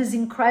all these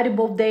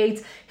incredible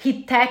dates.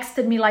 He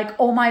texted me like,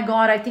 oh my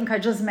God, I think I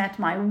just met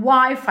my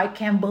wife. I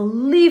can't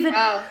believe it.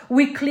 Wow.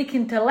 We click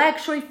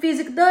intellectually,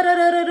 physically,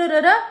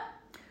 da-da-da-da-da-da.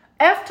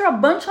 After a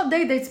bunch of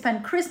days, they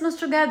spent Christmas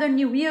together,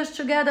 New Year's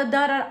together,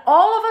 da-da.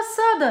 All of a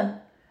sudden,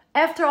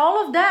 after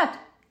all of that,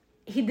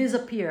 he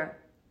disappeared.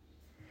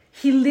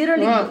 He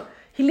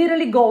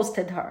literally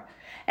ghosted her.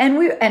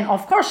 And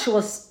of course, she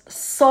was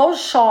so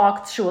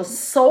shocked. She was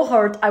so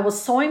hurt. I was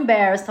so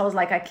embarrassed. I was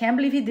like, I can't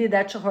believe he did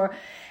that to her.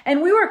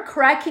 And we were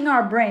cracking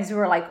our brains. We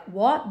were like,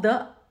 what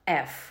the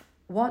F?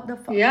 What the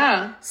fuck?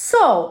 Yeah.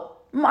 So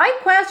my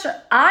question,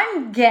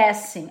 I'm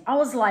guessing, I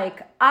was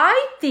like,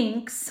 I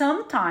think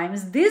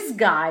sometimes these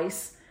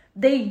guys,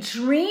 they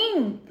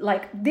dream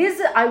like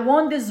this. I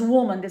want this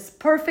woman, this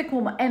perfect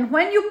woman. And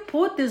when you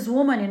put this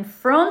woman in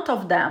front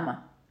of them,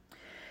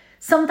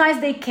 sometimes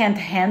they can't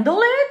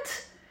handle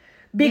it.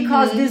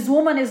 Because this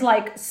woman is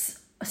like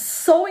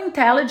so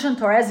intelligent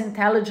or as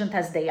intelligent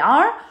as they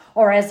are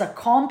or as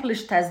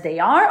accomplished as they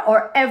are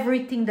or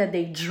everything that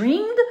they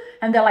dreamed.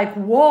 And they're like,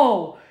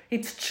 whoa,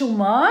 it's too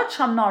much.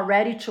 I'm not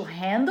ready to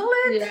handle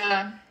it.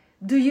 Yeah.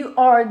 Do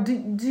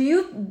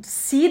you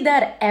see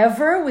that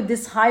ever with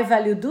these high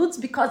value dudes?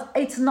 Because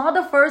it's not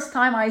the first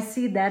time I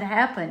see that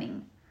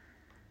happening.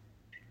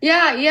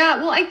 Yeah.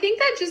 Well, I think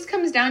that just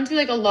comes down to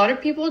like a lot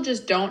of people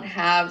just don't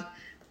have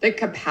the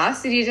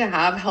capacity to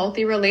have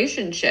healthy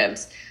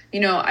relationships. I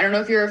don't know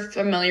if you're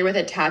familiar with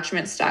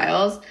attachment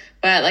styles,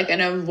 but like an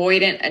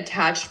avoidant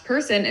attached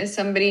person is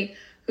somebody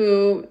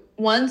who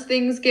once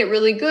things get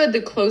really good,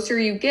 the closer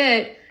you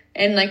get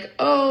and like,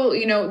 oh,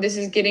 this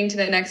is getting to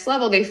the next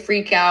level, they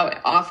freak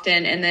out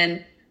often and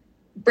then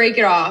break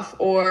it off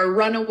or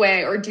run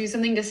away or do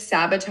something to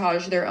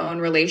sabotage their own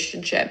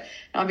relationship.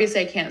 And obviously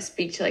I can't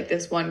speak to like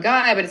this one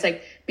guy, but it's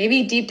like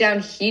maybe deep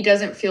down he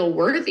doesn't feel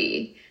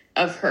worthy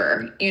of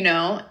her,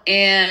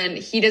 and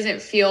he doesn't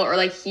feel or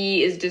like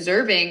he is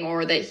deserving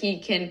or that he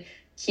can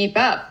keep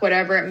up,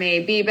 whatever it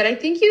may be. But I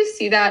think you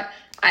see that.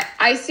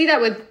 I see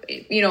that with,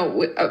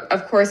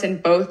 of course,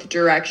 in both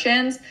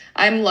directions.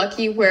 I'm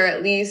lucky where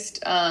at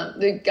least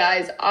the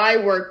guys I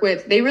work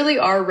with, they really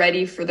are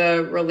ready for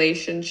the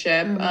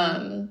relationship.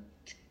 And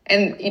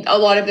a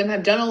lot of them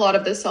have done a lot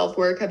of the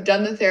self-work, have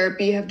done the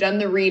therapy, have done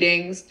the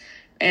readings,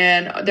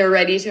 and they're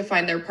ready to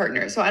find their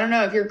partner. So I don't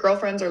know if your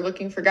girlfriends are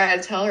looking for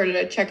guys, tell her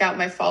to check out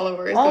my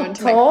followers. Oh, go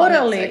into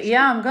totally.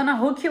 Yeah, I'm going to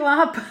hook you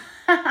up.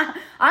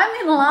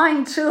 I'm in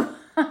line too.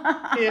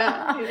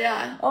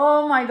 Yeah.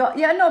 Oh my God.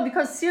 Yeah, no,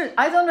 because seriously,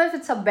 I don't know if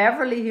it's a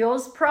Beverly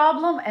Hills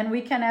problem, and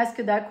we can ask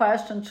you that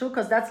question too,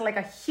 because that's like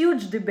a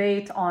huge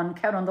debate on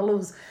Cat on the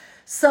Loose.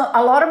 So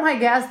a lot of my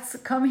guests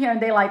come here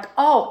and they're like,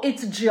 oh,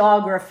 it's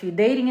geography.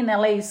 Dating in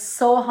LA is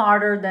so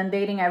harder than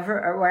dating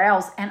everywhere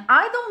else. And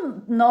I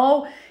don't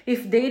know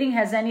if dating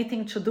has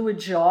anything to do with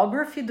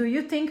geography. Do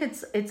you think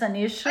it's an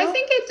issue? I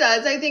think it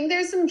does. I think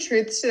there's some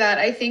truth to that.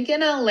 I think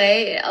in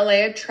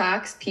LA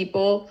attracts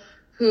people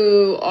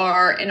who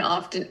are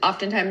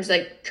oftentimes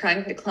like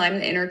trying to climb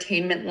the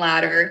entertainment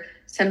ladder,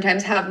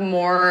 sometimes have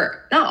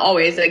more, not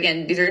always,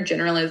 again, these are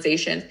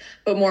generalizations,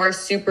 but more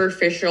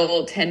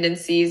superficial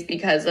tendencies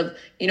because of,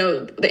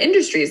 the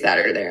industries that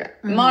are there.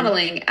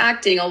 Modeling,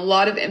 acting, a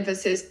lot of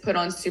emphasis put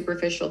on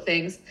superficial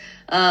things.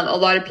 A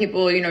lot of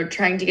people,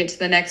 trying to get to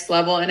the next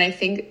level. And I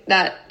think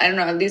that, I don't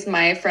know, at least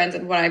my friends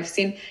and what I've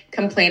seen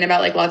complain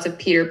about like lots of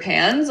Peter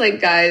Pans,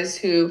 like guys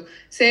who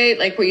say,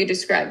 like what you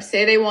described,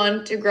 say they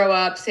want to grow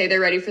up, say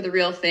they're ready for the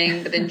real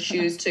thing, but then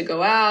choose to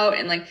go out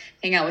and like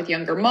hang out with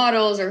younger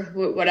models or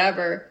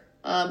whatever.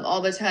 All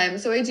the time.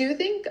 So I do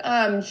think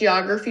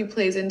geography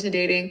plays into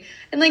dating.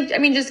 And like, I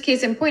mean, just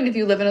case in point, if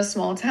you live in a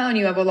small town,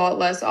 you have a lot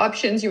less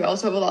options. You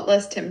also have a lot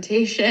less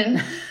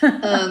temptation.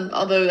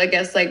 Although I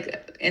guess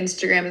like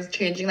Instagram is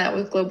changing that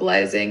with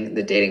globalizing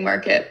the dating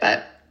market.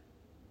 But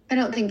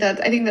I think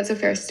that's a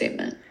fair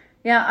statement.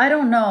 Yeah, I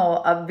don't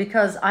know,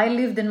 because I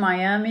lived in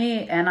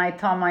Miami and I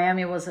thought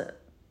Miami was a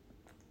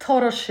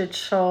total shit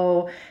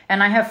show.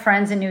 And I have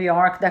friends in New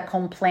York that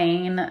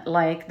complain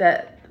like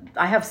that.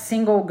 I have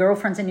single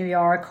girlfriends in New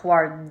York who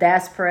are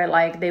desperate,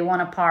 like they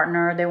want a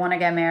partner, they want to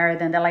get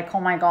married, and they're like, oh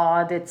my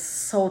God, it's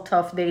so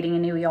tough dating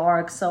in New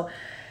York. So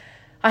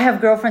I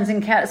have girlfriends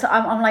in Canada. So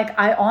I'm like,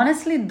 I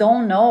honestly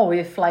don't know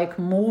if like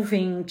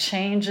moving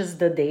changes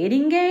the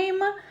dating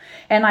game.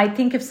 And I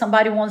think if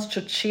somebody wants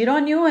to cheat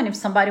on you and if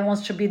somebody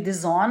wants to be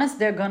dishonest,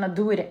 they're going to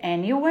do it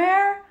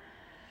anywhere.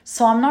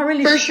 So I'm not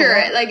really sure. For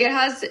sure. Like it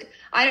has,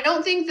 I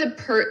don't think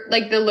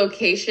the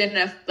location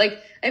of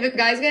like, if a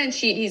guy's gonna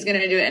cheat, he's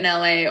gonna do it in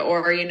LA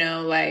or any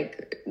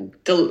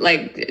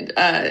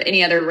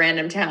other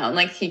random town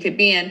like he could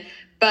be in.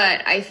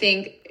 But I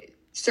think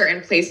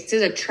certain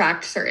places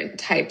attract certain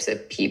types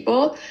of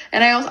people.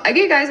 And I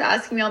get guys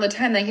asking me all the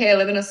time, like, hey, I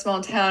live in a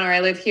small town or I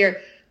live here.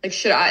 Like,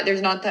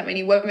 there's not that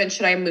many women.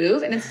 Should I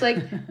move? And it's like,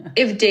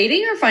 if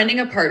dating or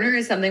finding a partner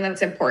is something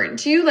that's important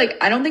to you, like,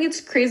 I don't think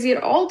it's crazy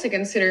at all to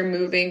consider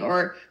moving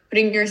or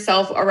putting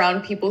yourself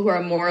around people who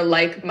are more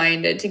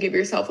like-minded to give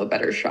yourself a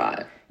better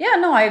shot. Yeah,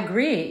 no, I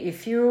agree.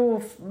 If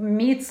you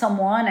meet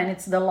someone and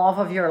it's the love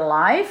of your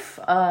life,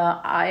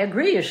 I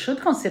agree. You should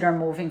consider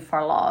moving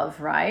for love,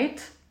 right?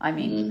 I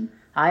mean,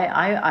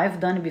 I've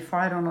done it before.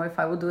 I don't know if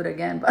I would do it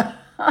again, but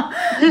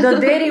the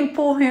dating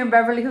pool here in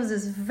Beverly Hills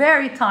is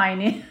very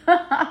tiny.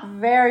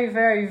 Very,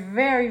 very,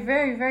 very,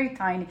 very, very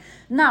tiny.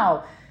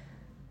 Now,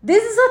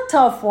 this is a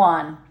tough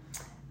one.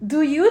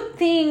 Do you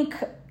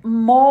think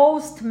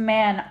most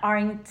men are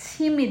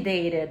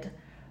intimidated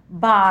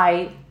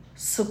by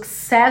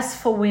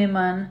successful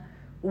women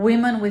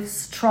with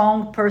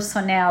strong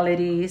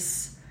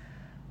personalities,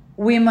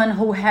 women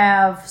who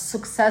have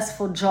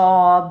successful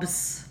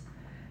jobs?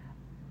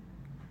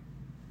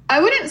 I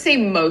wouldn't say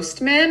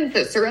most men,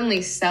 but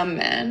certainly some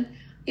men.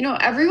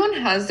 Everyone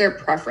has their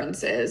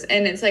preferences.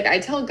 And it's like, I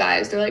tell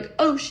guys, they're like,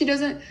 oh,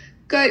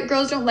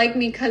 girls don't like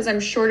me because I'm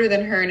shorter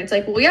than her. And it's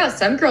like, well, yeah,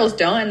 some girls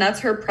don't, and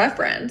that's her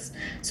preference.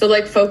 So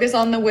like focus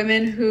on the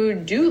women who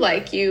do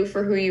like you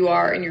for who you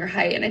are and your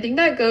height. And I think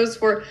that goes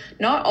for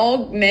not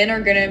all men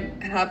are going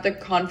to have the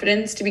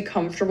confidence to be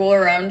comfortable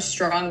around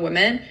strong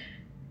women.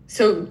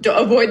 So to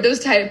avoid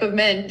those type of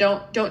men.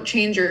 Don't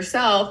change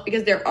yourself,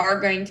 because there are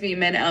going to be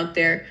men out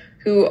there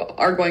who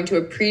are going to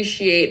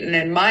appreciate and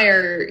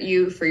admire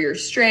you for your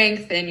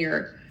strength and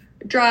your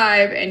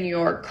drive and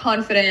your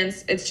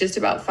confidence. It's just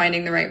about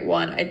finding the right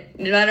one.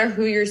 No matter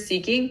who you're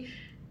seeking,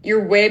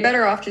 you're way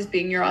better off just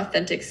being your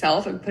authentic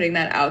self and putting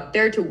that out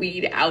there to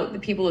weed out the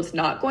people it's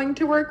not going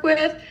to work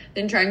with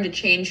than trying to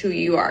change who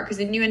you are, because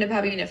then you end up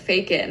having to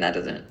fake it, and that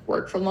doesn't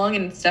work for long,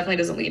 and it definitely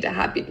doesn't lead to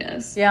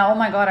happiness. Yeah, oh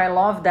my God, I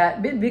love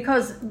that.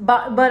 Because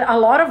but a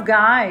lot of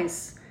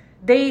guys,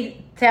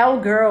 they tell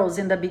girls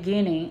in the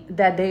beginning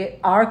that they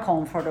are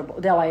comfortable.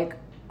 They're like,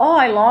 oh,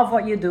 I love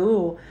what you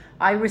do,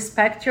 I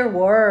respect your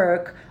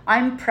work,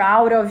 I'm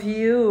proud of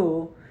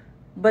you.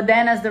 But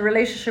then as the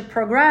relationship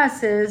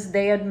progresses,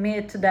 they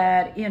admit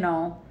that,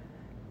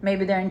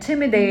 maybe they're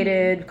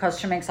intimidated because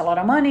she makes a lot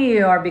of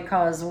money or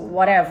because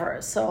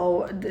whatever.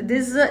 So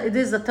this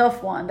is a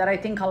tough one that I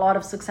think a lot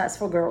of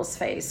successful girls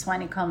face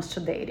when it comes to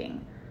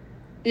dating.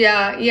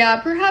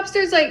 Yeah. Perhaps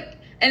there's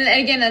and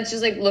again, that's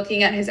just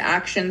looking at his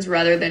actions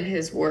rather than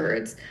his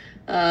words,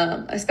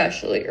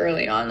 especially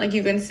early on.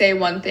 You can say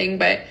one thing,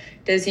 but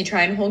does he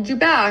try and hold you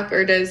back?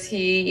 Or does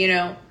he,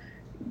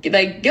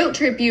 guilt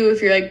trip you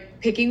if you're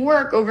picking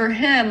work over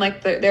him?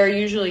 There are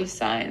usually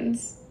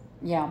signs.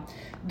 Yeah.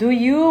 Do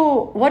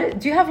you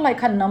have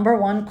a number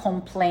one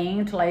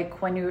complaint,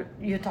 when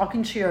you're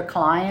talking to your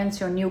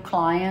clients, your new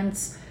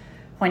clients,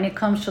 when it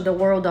comes to the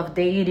world of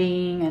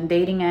dating and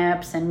dating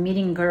apps and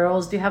meeting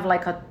girls? Do you have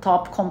a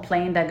top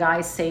complaint that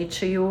guys say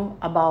to you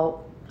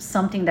about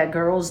something that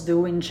girls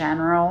do in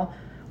general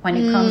when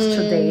it comes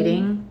to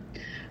dating?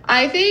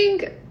 I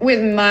think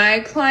with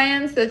my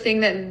clients, the thing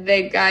that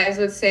the guys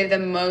would say the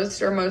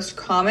most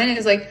common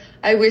is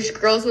I wish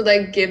girls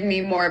would give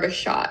me more of a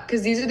shot.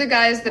 Because these are the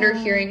guys that are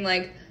hearing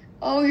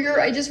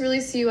I just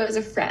really see you as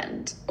a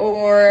friend.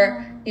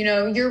 Or,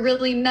 you're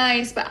really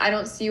nice, but I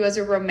don't see you as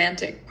a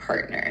romantic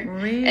partner.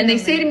 Really? And they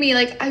say to me,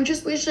 I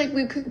just wish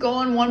we could go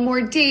on one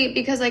more date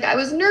because I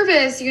was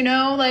nervous,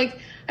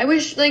 I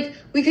wish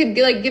we could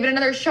give it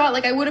another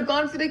shot. I would have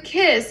gone for the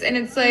kiss. And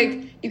it's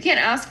you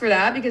can't ask for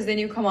that, because then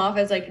you come off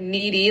as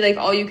needy.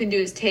 All you can do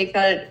is take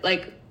that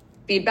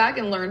feedback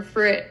and learn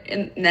for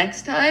it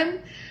next time.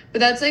 But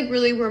that's like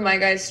really where my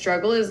guys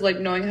struggle, is like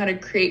knowing how to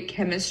create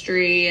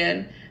chemistry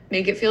and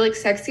make it feel like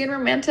sexy and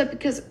romantic,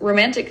 because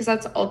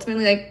that's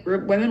ultimately like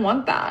women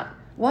want that.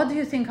 What do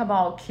you think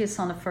about kiss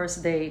on the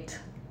first date?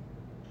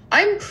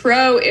 I'm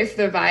pro if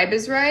the vibe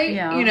is right,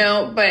 Yeah. you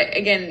know, but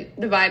again,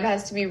 the vibe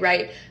has to be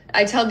right.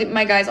 I tell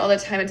my guys all the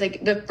time, it's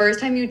like the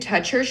first time you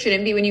touch her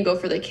shouldn't be when you go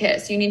for the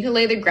kiss. You need to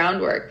lay the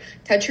groundwork.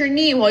 Touch her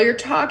knee while you're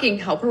talking.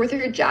 Help her with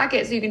her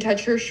jacket so you can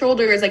touch her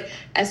shoulders. Like,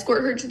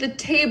 escort her to the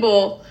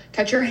table.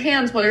 Touch her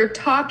hands while you're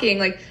talking.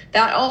 Like,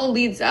 that all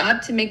leads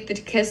up to make the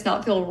kiss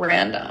not feel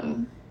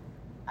random.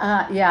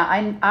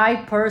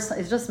 I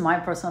personally, it's just my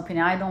personal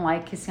opinion, I don't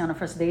like kissing on a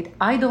first date.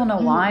 I don't know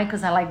why,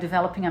 because I like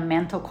developing a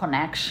mental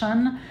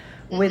connection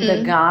with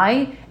the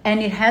guy, and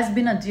it has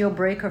been a deal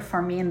breaker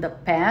for me in the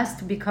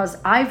past, because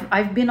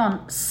I've been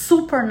on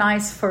super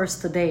nice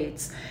first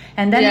dates,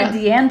 and then at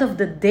the end of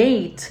the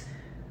date,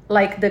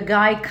 like, the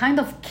guy kind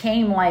of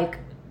came like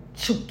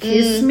to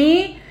kiss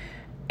me,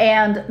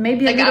 and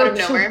maybe like a little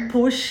too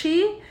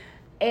pushy,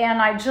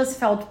 and I just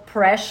felt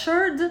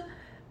pressured,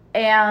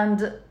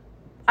 and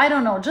I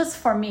don't know, just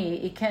for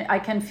me, I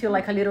can feel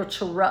like a little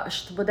too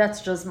rushed, but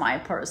that's just my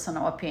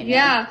personal opinion.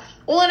 Yeah.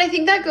 Well, and I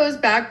think that goes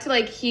back to,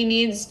 like, he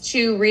needs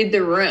to read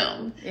the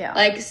room. Yeah.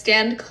 Like,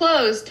 stand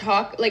close,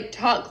 talk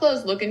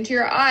close, look into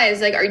your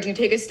eyes. Like, do you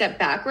take a step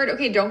backward?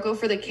 Okay, don't go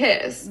for the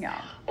kiss. Yeah.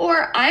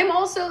 Or I'm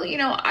also, you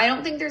know, I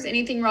don't think there's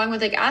anything wrong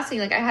with, like, asking,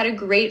 like, I had a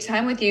great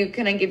time with you.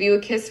 Can I give you a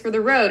kiss for the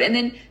road? And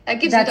then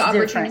that gives you the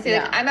opportunity to say,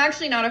 like, I'm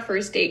actually not a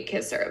first date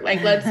kisser.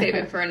 Like, let's save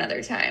it for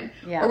another time.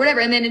 Or whatever.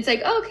 And then it's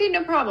like, oh, okay,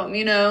 no problem.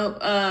 You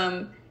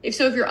know, if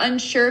you're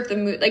unsure if the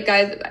mood, like,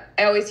 guys,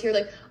 I always hear,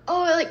 like,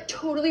 oh, it, like,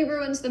 totally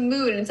ruins the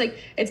mood. And it's like,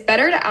 it's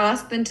better to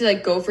ask than to,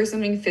 like, go for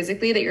something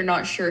physically that you're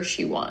not sure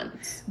she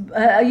wants.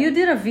 You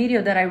did a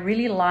video that I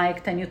really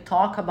liked, and you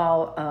talk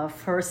about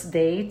first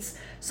dates.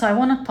 So I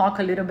want to talk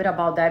a little bit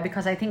about that,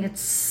 because I think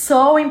it's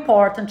so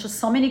important to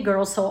so many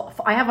girls. So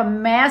I have a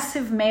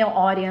massive male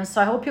audience,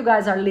 so I hope you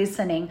guys are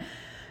listening.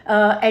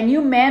 And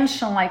you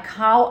mentioned, like,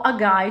 how a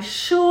guy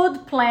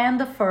should plan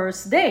the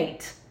first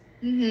date.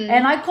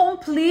 And I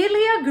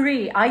completely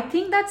agree. I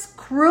think that's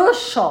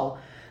crucial.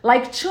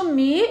 Like, to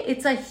me,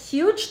 it's a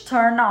huge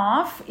turn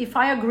off if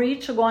I agree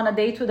to go on a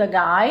date with a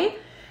guy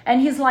and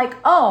he's like,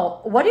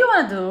 oh, what do you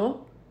want to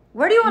do?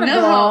 Where do you want to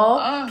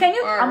go? Can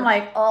you? I'm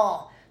like,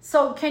 oh.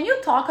 So can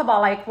you talk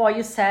about, like, what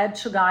you said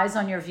to guys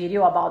on your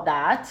video about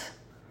that?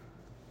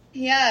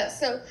 Yeah,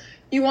 so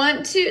you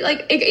want to,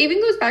 like, it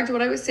even goes back to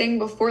what I was saying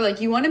before. Like,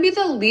 you want to be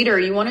the leader.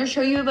 You want to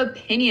show you have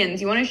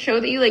opinions. You want to show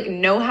that you, like,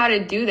 know how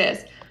to do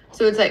this.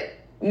 So it's like,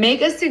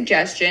 make a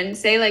suggestion.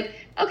 Say, like,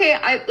 okay,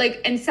 I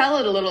like, and sell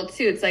it a little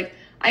too. It's like,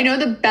 I know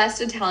the best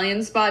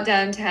Italian spot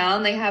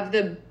downtown. They have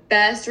the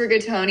best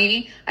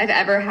rigatoni I've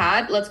ever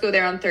had. Let's go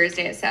there on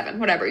Thursday at 7,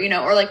 whatever, you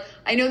know, or like,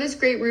 I know this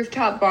great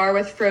rooftop bar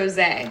with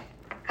frosé.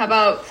 How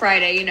about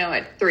Friday, you know,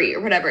 at 3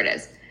 or whatever it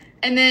is.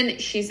 And then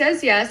she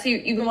says yes.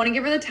 You want to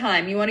give her the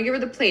time. You want to give her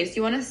the place.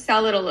 You want to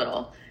sell it a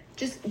little.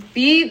 Just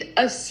be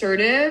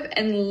assertive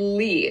and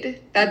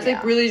lead. That's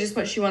like really just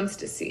what she wants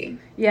to see.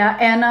 Yeah.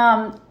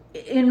 And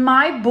in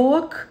my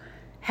book,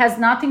 has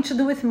nothing to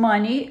do with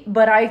money,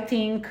 but I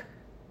think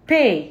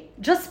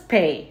just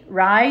pay,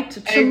 right?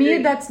 To me,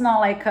 that's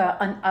not like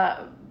an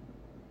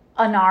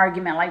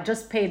argument, like,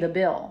 just pay the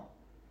bill.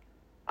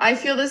 I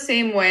feel the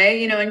same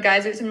way, you know, and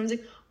guys are sometimes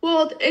like,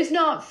 well, it's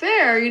not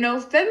fair, you know,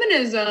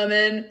 feminism,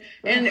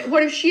 and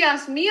what if she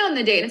asked me on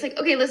the date? And it's like,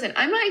 okay, listen,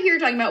 I'm not here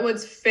talking about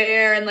what's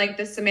fair and, like,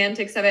 the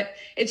semantics of it.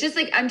 It's just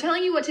like, I'm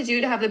telling you what to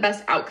do to have the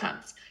best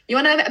outcomes. You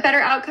want to have better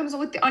outcomes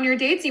on your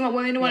dates? You want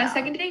women to want a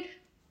second date?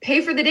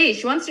 Pay for the date.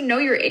 She wants to know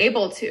you're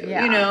able to,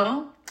 you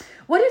know?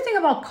 What do you think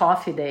about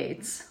coffee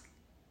dates?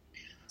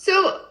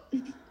 So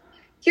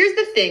here's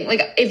the thing.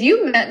 Like, if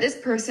you met this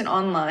person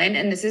online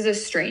and this is a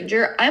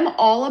stranger, I'm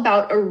all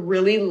about a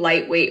really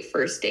lightweight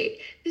first date.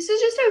 This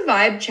is just a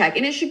vibe check,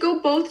 and it should go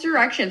both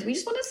directions. We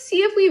just want to see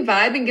if we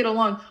vibe and get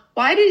along.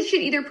 Why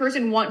should either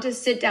person want to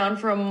sit down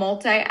for a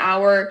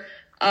multi-hour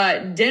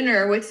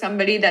dinner with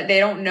somebody that they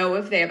don't know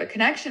if they have a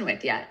connection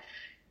with yet?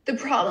 The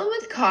problem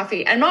with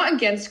coffee, I'm not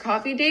against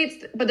coffee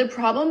dates, but the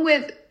problem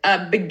with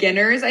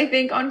beginners, I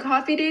think, on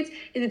coffee dates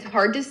is it's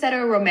hard to set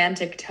a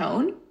romantic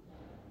tone.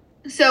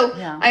 So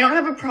I don't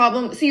have a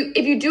problem. So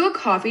if you do a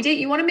coffee date,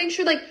 you want to make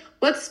sure, like,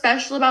 what's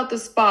special about the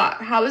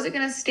spot? How is it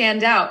going to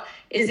stand out?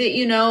 Is it,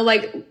 you know,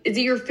 like, is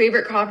it your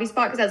favorite coffee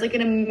spot because it has, like,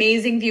 an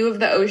amazing view of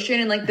the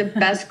ocean and, like, the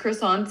best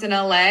croissants in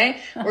LA?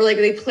 Or, like,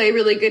 they play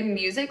really good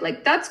music?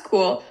 Like, that's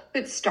cool.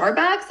 But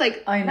Starbucks,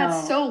 like,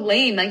 that's so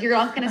lame. Like, you're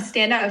not going to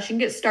stand out. You can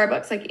get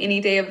Starbucks, like,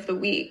 any day of the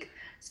week.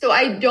 So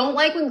I don't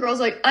like when girls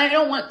are like, I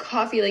don't want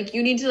coffee. Like,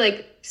 you need to,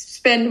 like,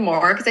 spend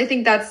more, because I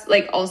think that's,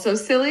 like, also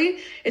silly.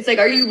 It's like,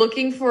 are you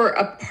looking for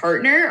a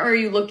partner, or are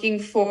you looking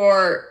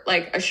for,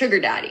 like, a sugar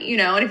daddy, you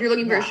know? And if you're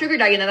looking for a sugar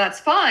daddy, then that's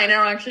fine. I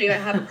don't actually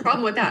have a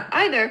problem with that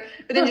either,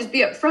 but then just be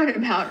upfront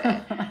about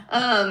it.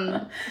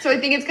 So I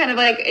think it's kind of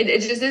like,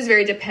 it just is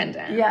very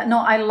dependent. Yeah, no,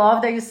 I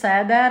love that you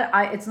said that.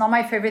 It's not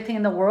my favorite thing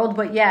in the world,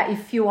 but yeah,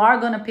 if you are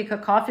going to pick a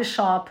coffee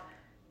shop,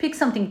 pick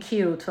something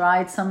cute,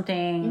 right?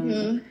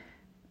 Something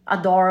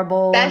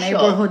adorable, Special.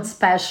 neighborhood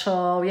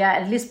special. Yeah,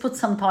 at least put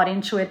some thought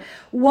into it.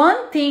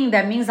 One thing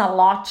that means a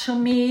lot to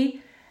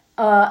me,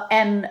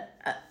 and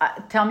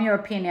tell me your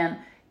opinion,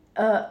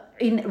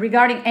 in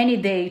regarding any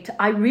date,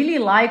 I really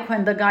like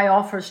when the guy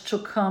offers to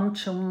come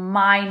to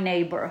my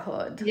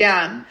neighborhood.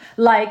 Yeah.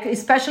 Like,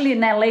 especially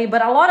in LA,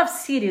 but a lot of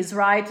cities,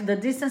 right? The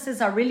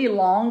distances are really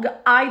long.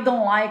 I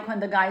don't like when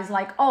the guy's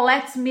like, oh,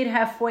 let's meet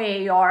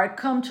halfway, or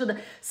come to the...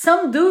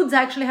 Some dudes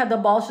actually had the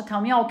balls to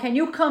tell me, oh, can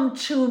you come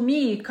to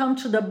me? Come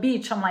to the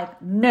beach. I'm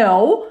like,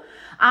 no,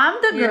 I'm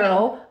the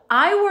girl.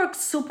 I work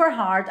super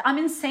hard. I'm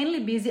insanely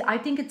busy. I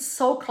think it's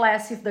so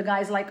classy if the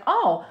guy's like,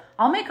 oh,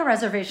 I'll make a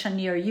reservation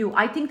near you.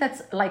 I think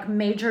that's like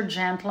major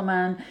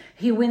gentleman.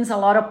 He wins a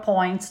lot of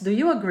points. Do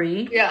you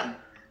agree? Yeah,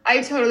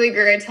 I totally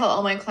agree. I tell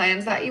all my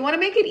clients that you want to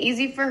make it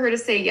easy for her to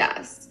say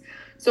yes.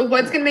 So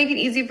what's going to make it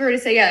easy for her to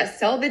say yes?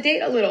 Sell the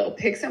date a little.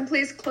 Pick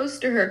someplace close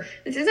to her.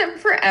 This isn't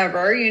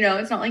forever.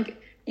 It's not like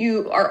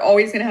you are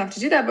always going to have to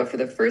do that. But for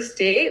the first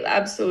date,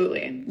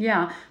 absolutely.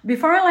 Yeah.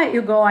 Before I let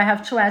you go, I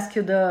have to ask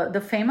you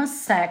the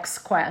famous sex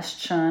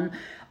question.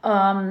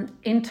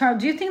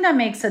 Do you think that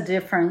makes a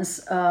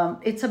difference?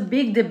 It's a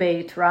big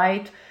debate,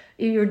 right?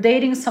 You're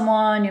dating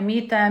someone, you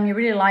meet them, you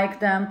really like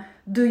them.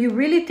 Do you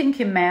really think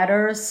it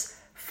matters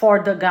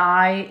for the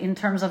guy in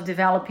terms of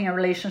developing a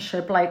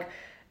relationship? Like,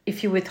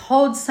 if you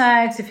withhold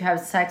sex, if you have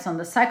sex on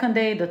the second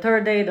date, the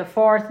third date, the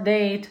fourth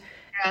date.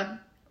 Yeah.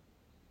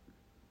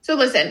 So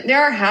listen,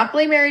 there are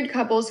happily married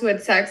couples who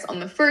had sex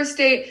on the first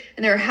date,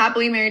 and there are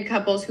happily married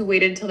couples who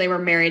waited until they were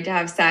married to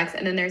have sex,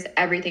 and then there's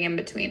everything in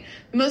between.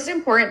 The most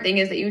important thing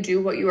is that you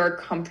do what you are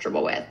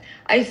comfortable with.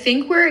 I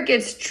think where it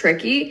gets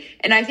tricky,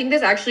 and I think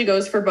this actually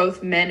goes for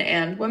both men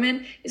and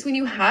women, is when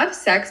you have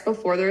sex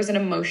before there's an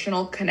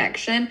emotional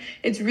connection,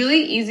 it's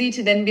really easy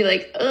to then be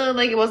like, oh,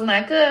 like it wasn't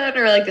that good,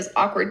 or like this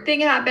awkward thing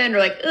happened, or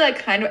like, oh,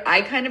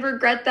 I kind of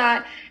regret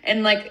that,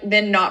 and like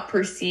then not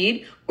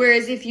proceed.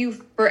 Whereas if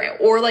you,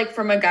 or like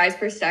from a guy's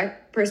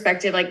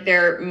perspective, like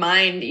their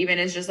mind even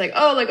is just like,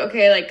 oh, like,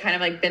 okay, like kind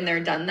of like been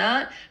there, done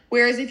that.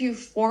 Whereas if you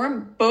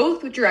form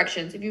both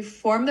directions, if you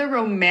form the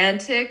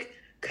romantic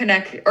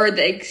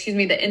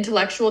the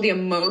intellectual, the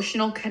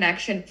emotional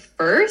connection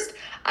first,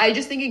 I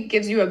just think it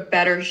gives you a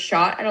better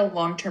shot at a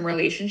long-term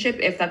relationship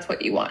if that's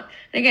what you want.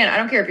 And again, I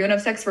don't care if you want to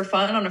have sex for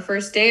fun on a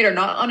first date or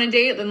not on a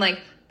date, then like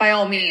by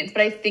all means.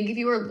 But I think if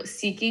you are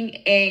seeking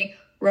a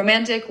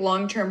romantic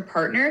long-term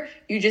partner,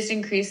 you just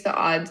increase the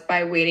odds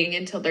by waiting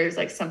until there's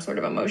like some sort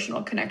of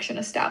emotional connection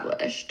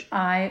established.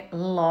 I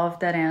love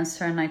that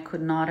answer, and I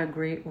could not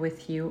agree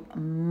with you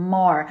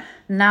more.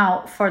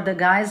 Now, for the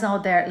guys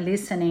out there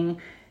listening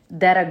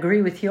that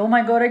agree with you, oh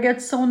my God, I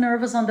get so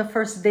nervous on the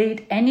first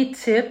date. Any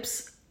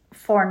tips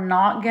for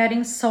not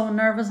getting so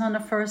nervous on the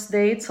first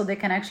date so they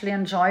can actually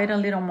enjoy it a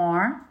little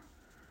more?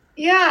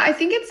 Yeah, I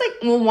think it's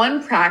like, well,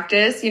 one,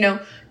 practice,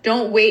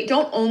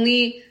 don't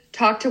only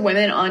talk to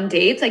women on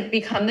dates, like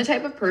become the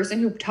type of person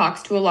who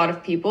talks to a lot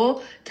of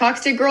people,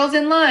 talks to girls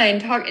in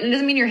line, and it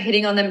doesn't mean you're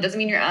hitting on them, it doesn't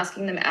mean you're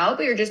asking them out,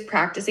 but you're just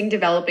practicing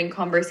developing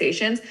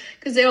conversations,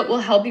 because it will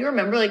help you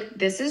remember, like,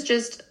 this is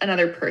just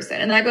another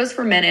person. And that goes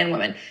for men and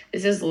women.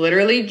 This is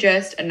literally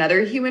just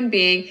another human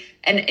being.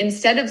 And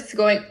instead of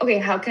going, okay,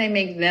 how can I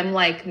make them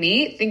like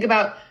me? Think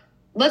about,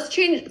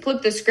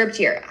 flip the script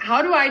here.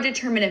 How do I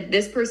determine if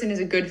this person is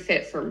a good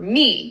fit for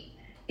me?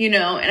 And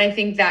I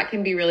think that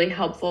can be really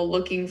helpful,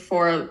 looking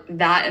for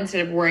that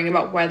instead of worrying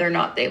about whether or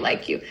not they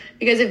like you.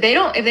 Because if they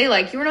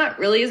like you or not,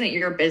 really isn't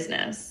your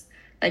business.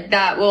 Like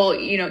that will,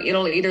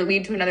 it'll either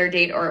lead to another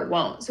date or it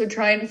won't. So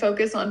try and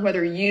focus on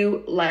whether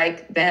you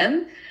like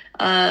them.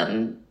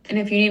 And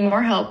if you need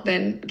more help,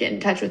 then get in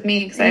touch with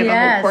me, because I have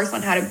a whole course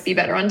on how to be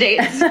better on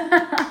dates.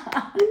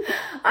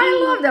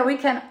 I love that we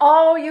can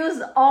all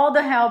use all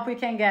the help we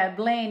can get.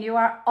 Blaine, you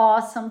are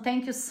awesome.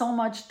 Thank you so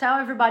much. Tell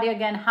everybody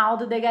again, how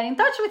do they get in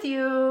touch with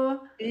you?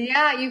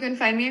 Yeah, you can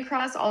find me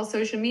across all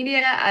social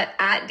media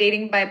at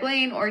Dating by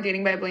Blaine or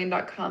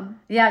datingbyblaine.com.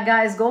 Yeah,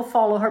 guys, go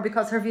follow her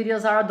because her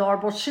videos are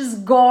adorable. She's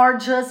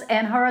gorgeous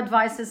and her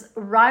advice is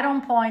right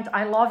on point.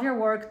 I love your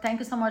work. Thank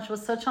you so much. It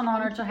was such an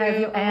honor to have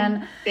you.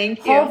 And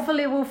thank you.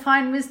 Hopefully we'll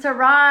find Mr.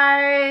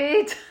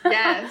 Right.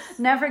 Yes.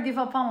 Never give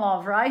up on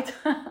love, right?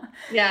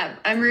 Yeah,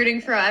 I'm rooting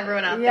for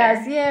everyone out there.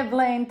 Yes, yeah,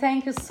 Blaine,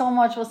 thank you so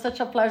much. It was such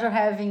a pleasure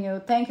having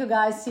you. Thank you,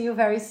 guys. See you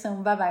very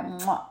soon. Bye-bye.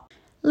 Mwah.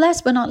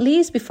 Last but not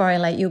least, before I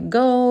let you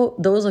go,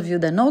 those of you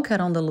that know Cat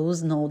on the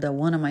Loose know that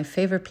one of my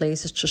favorite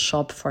places to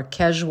shop for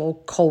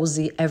casual,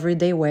 cozy,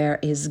 everyday wear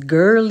is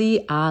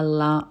Girly a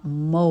la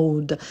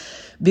Mode,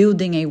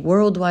 building a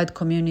worldwide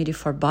community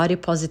for body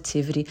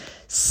positivity,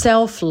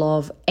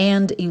 self-love,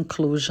 and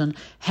inclusion.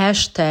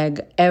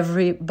 Hashtag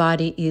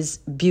everybody is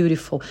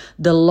beautiful.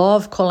 The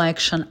Love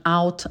collection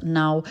out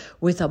now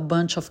with a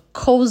bunch of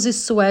cozy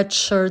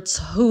sweatshirts,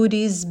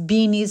 hoodies,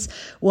 beanies.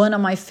 One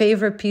of my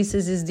favorite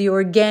pieces is the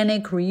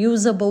organic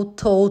reusable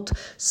tote.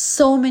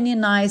 So many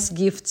nice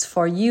gifts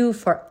for you,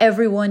 for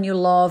everyone you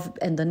love.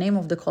 And the name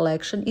of the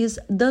collection is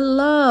the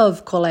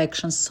Love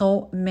Collection.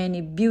 So many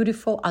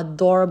beautiful,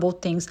 adorable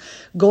things.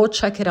 Go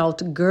check it out.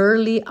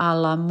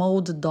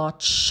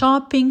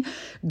 girlyalamode.shopping,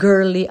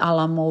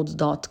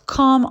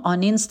 girlyalamode.com,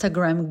 on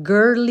Instagram,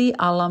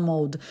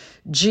 girlyalamode,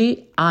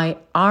 GIRLIE,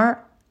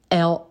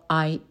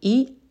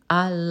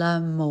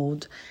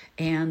 Alamode.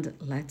 And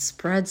let's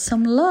spread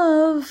some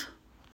love.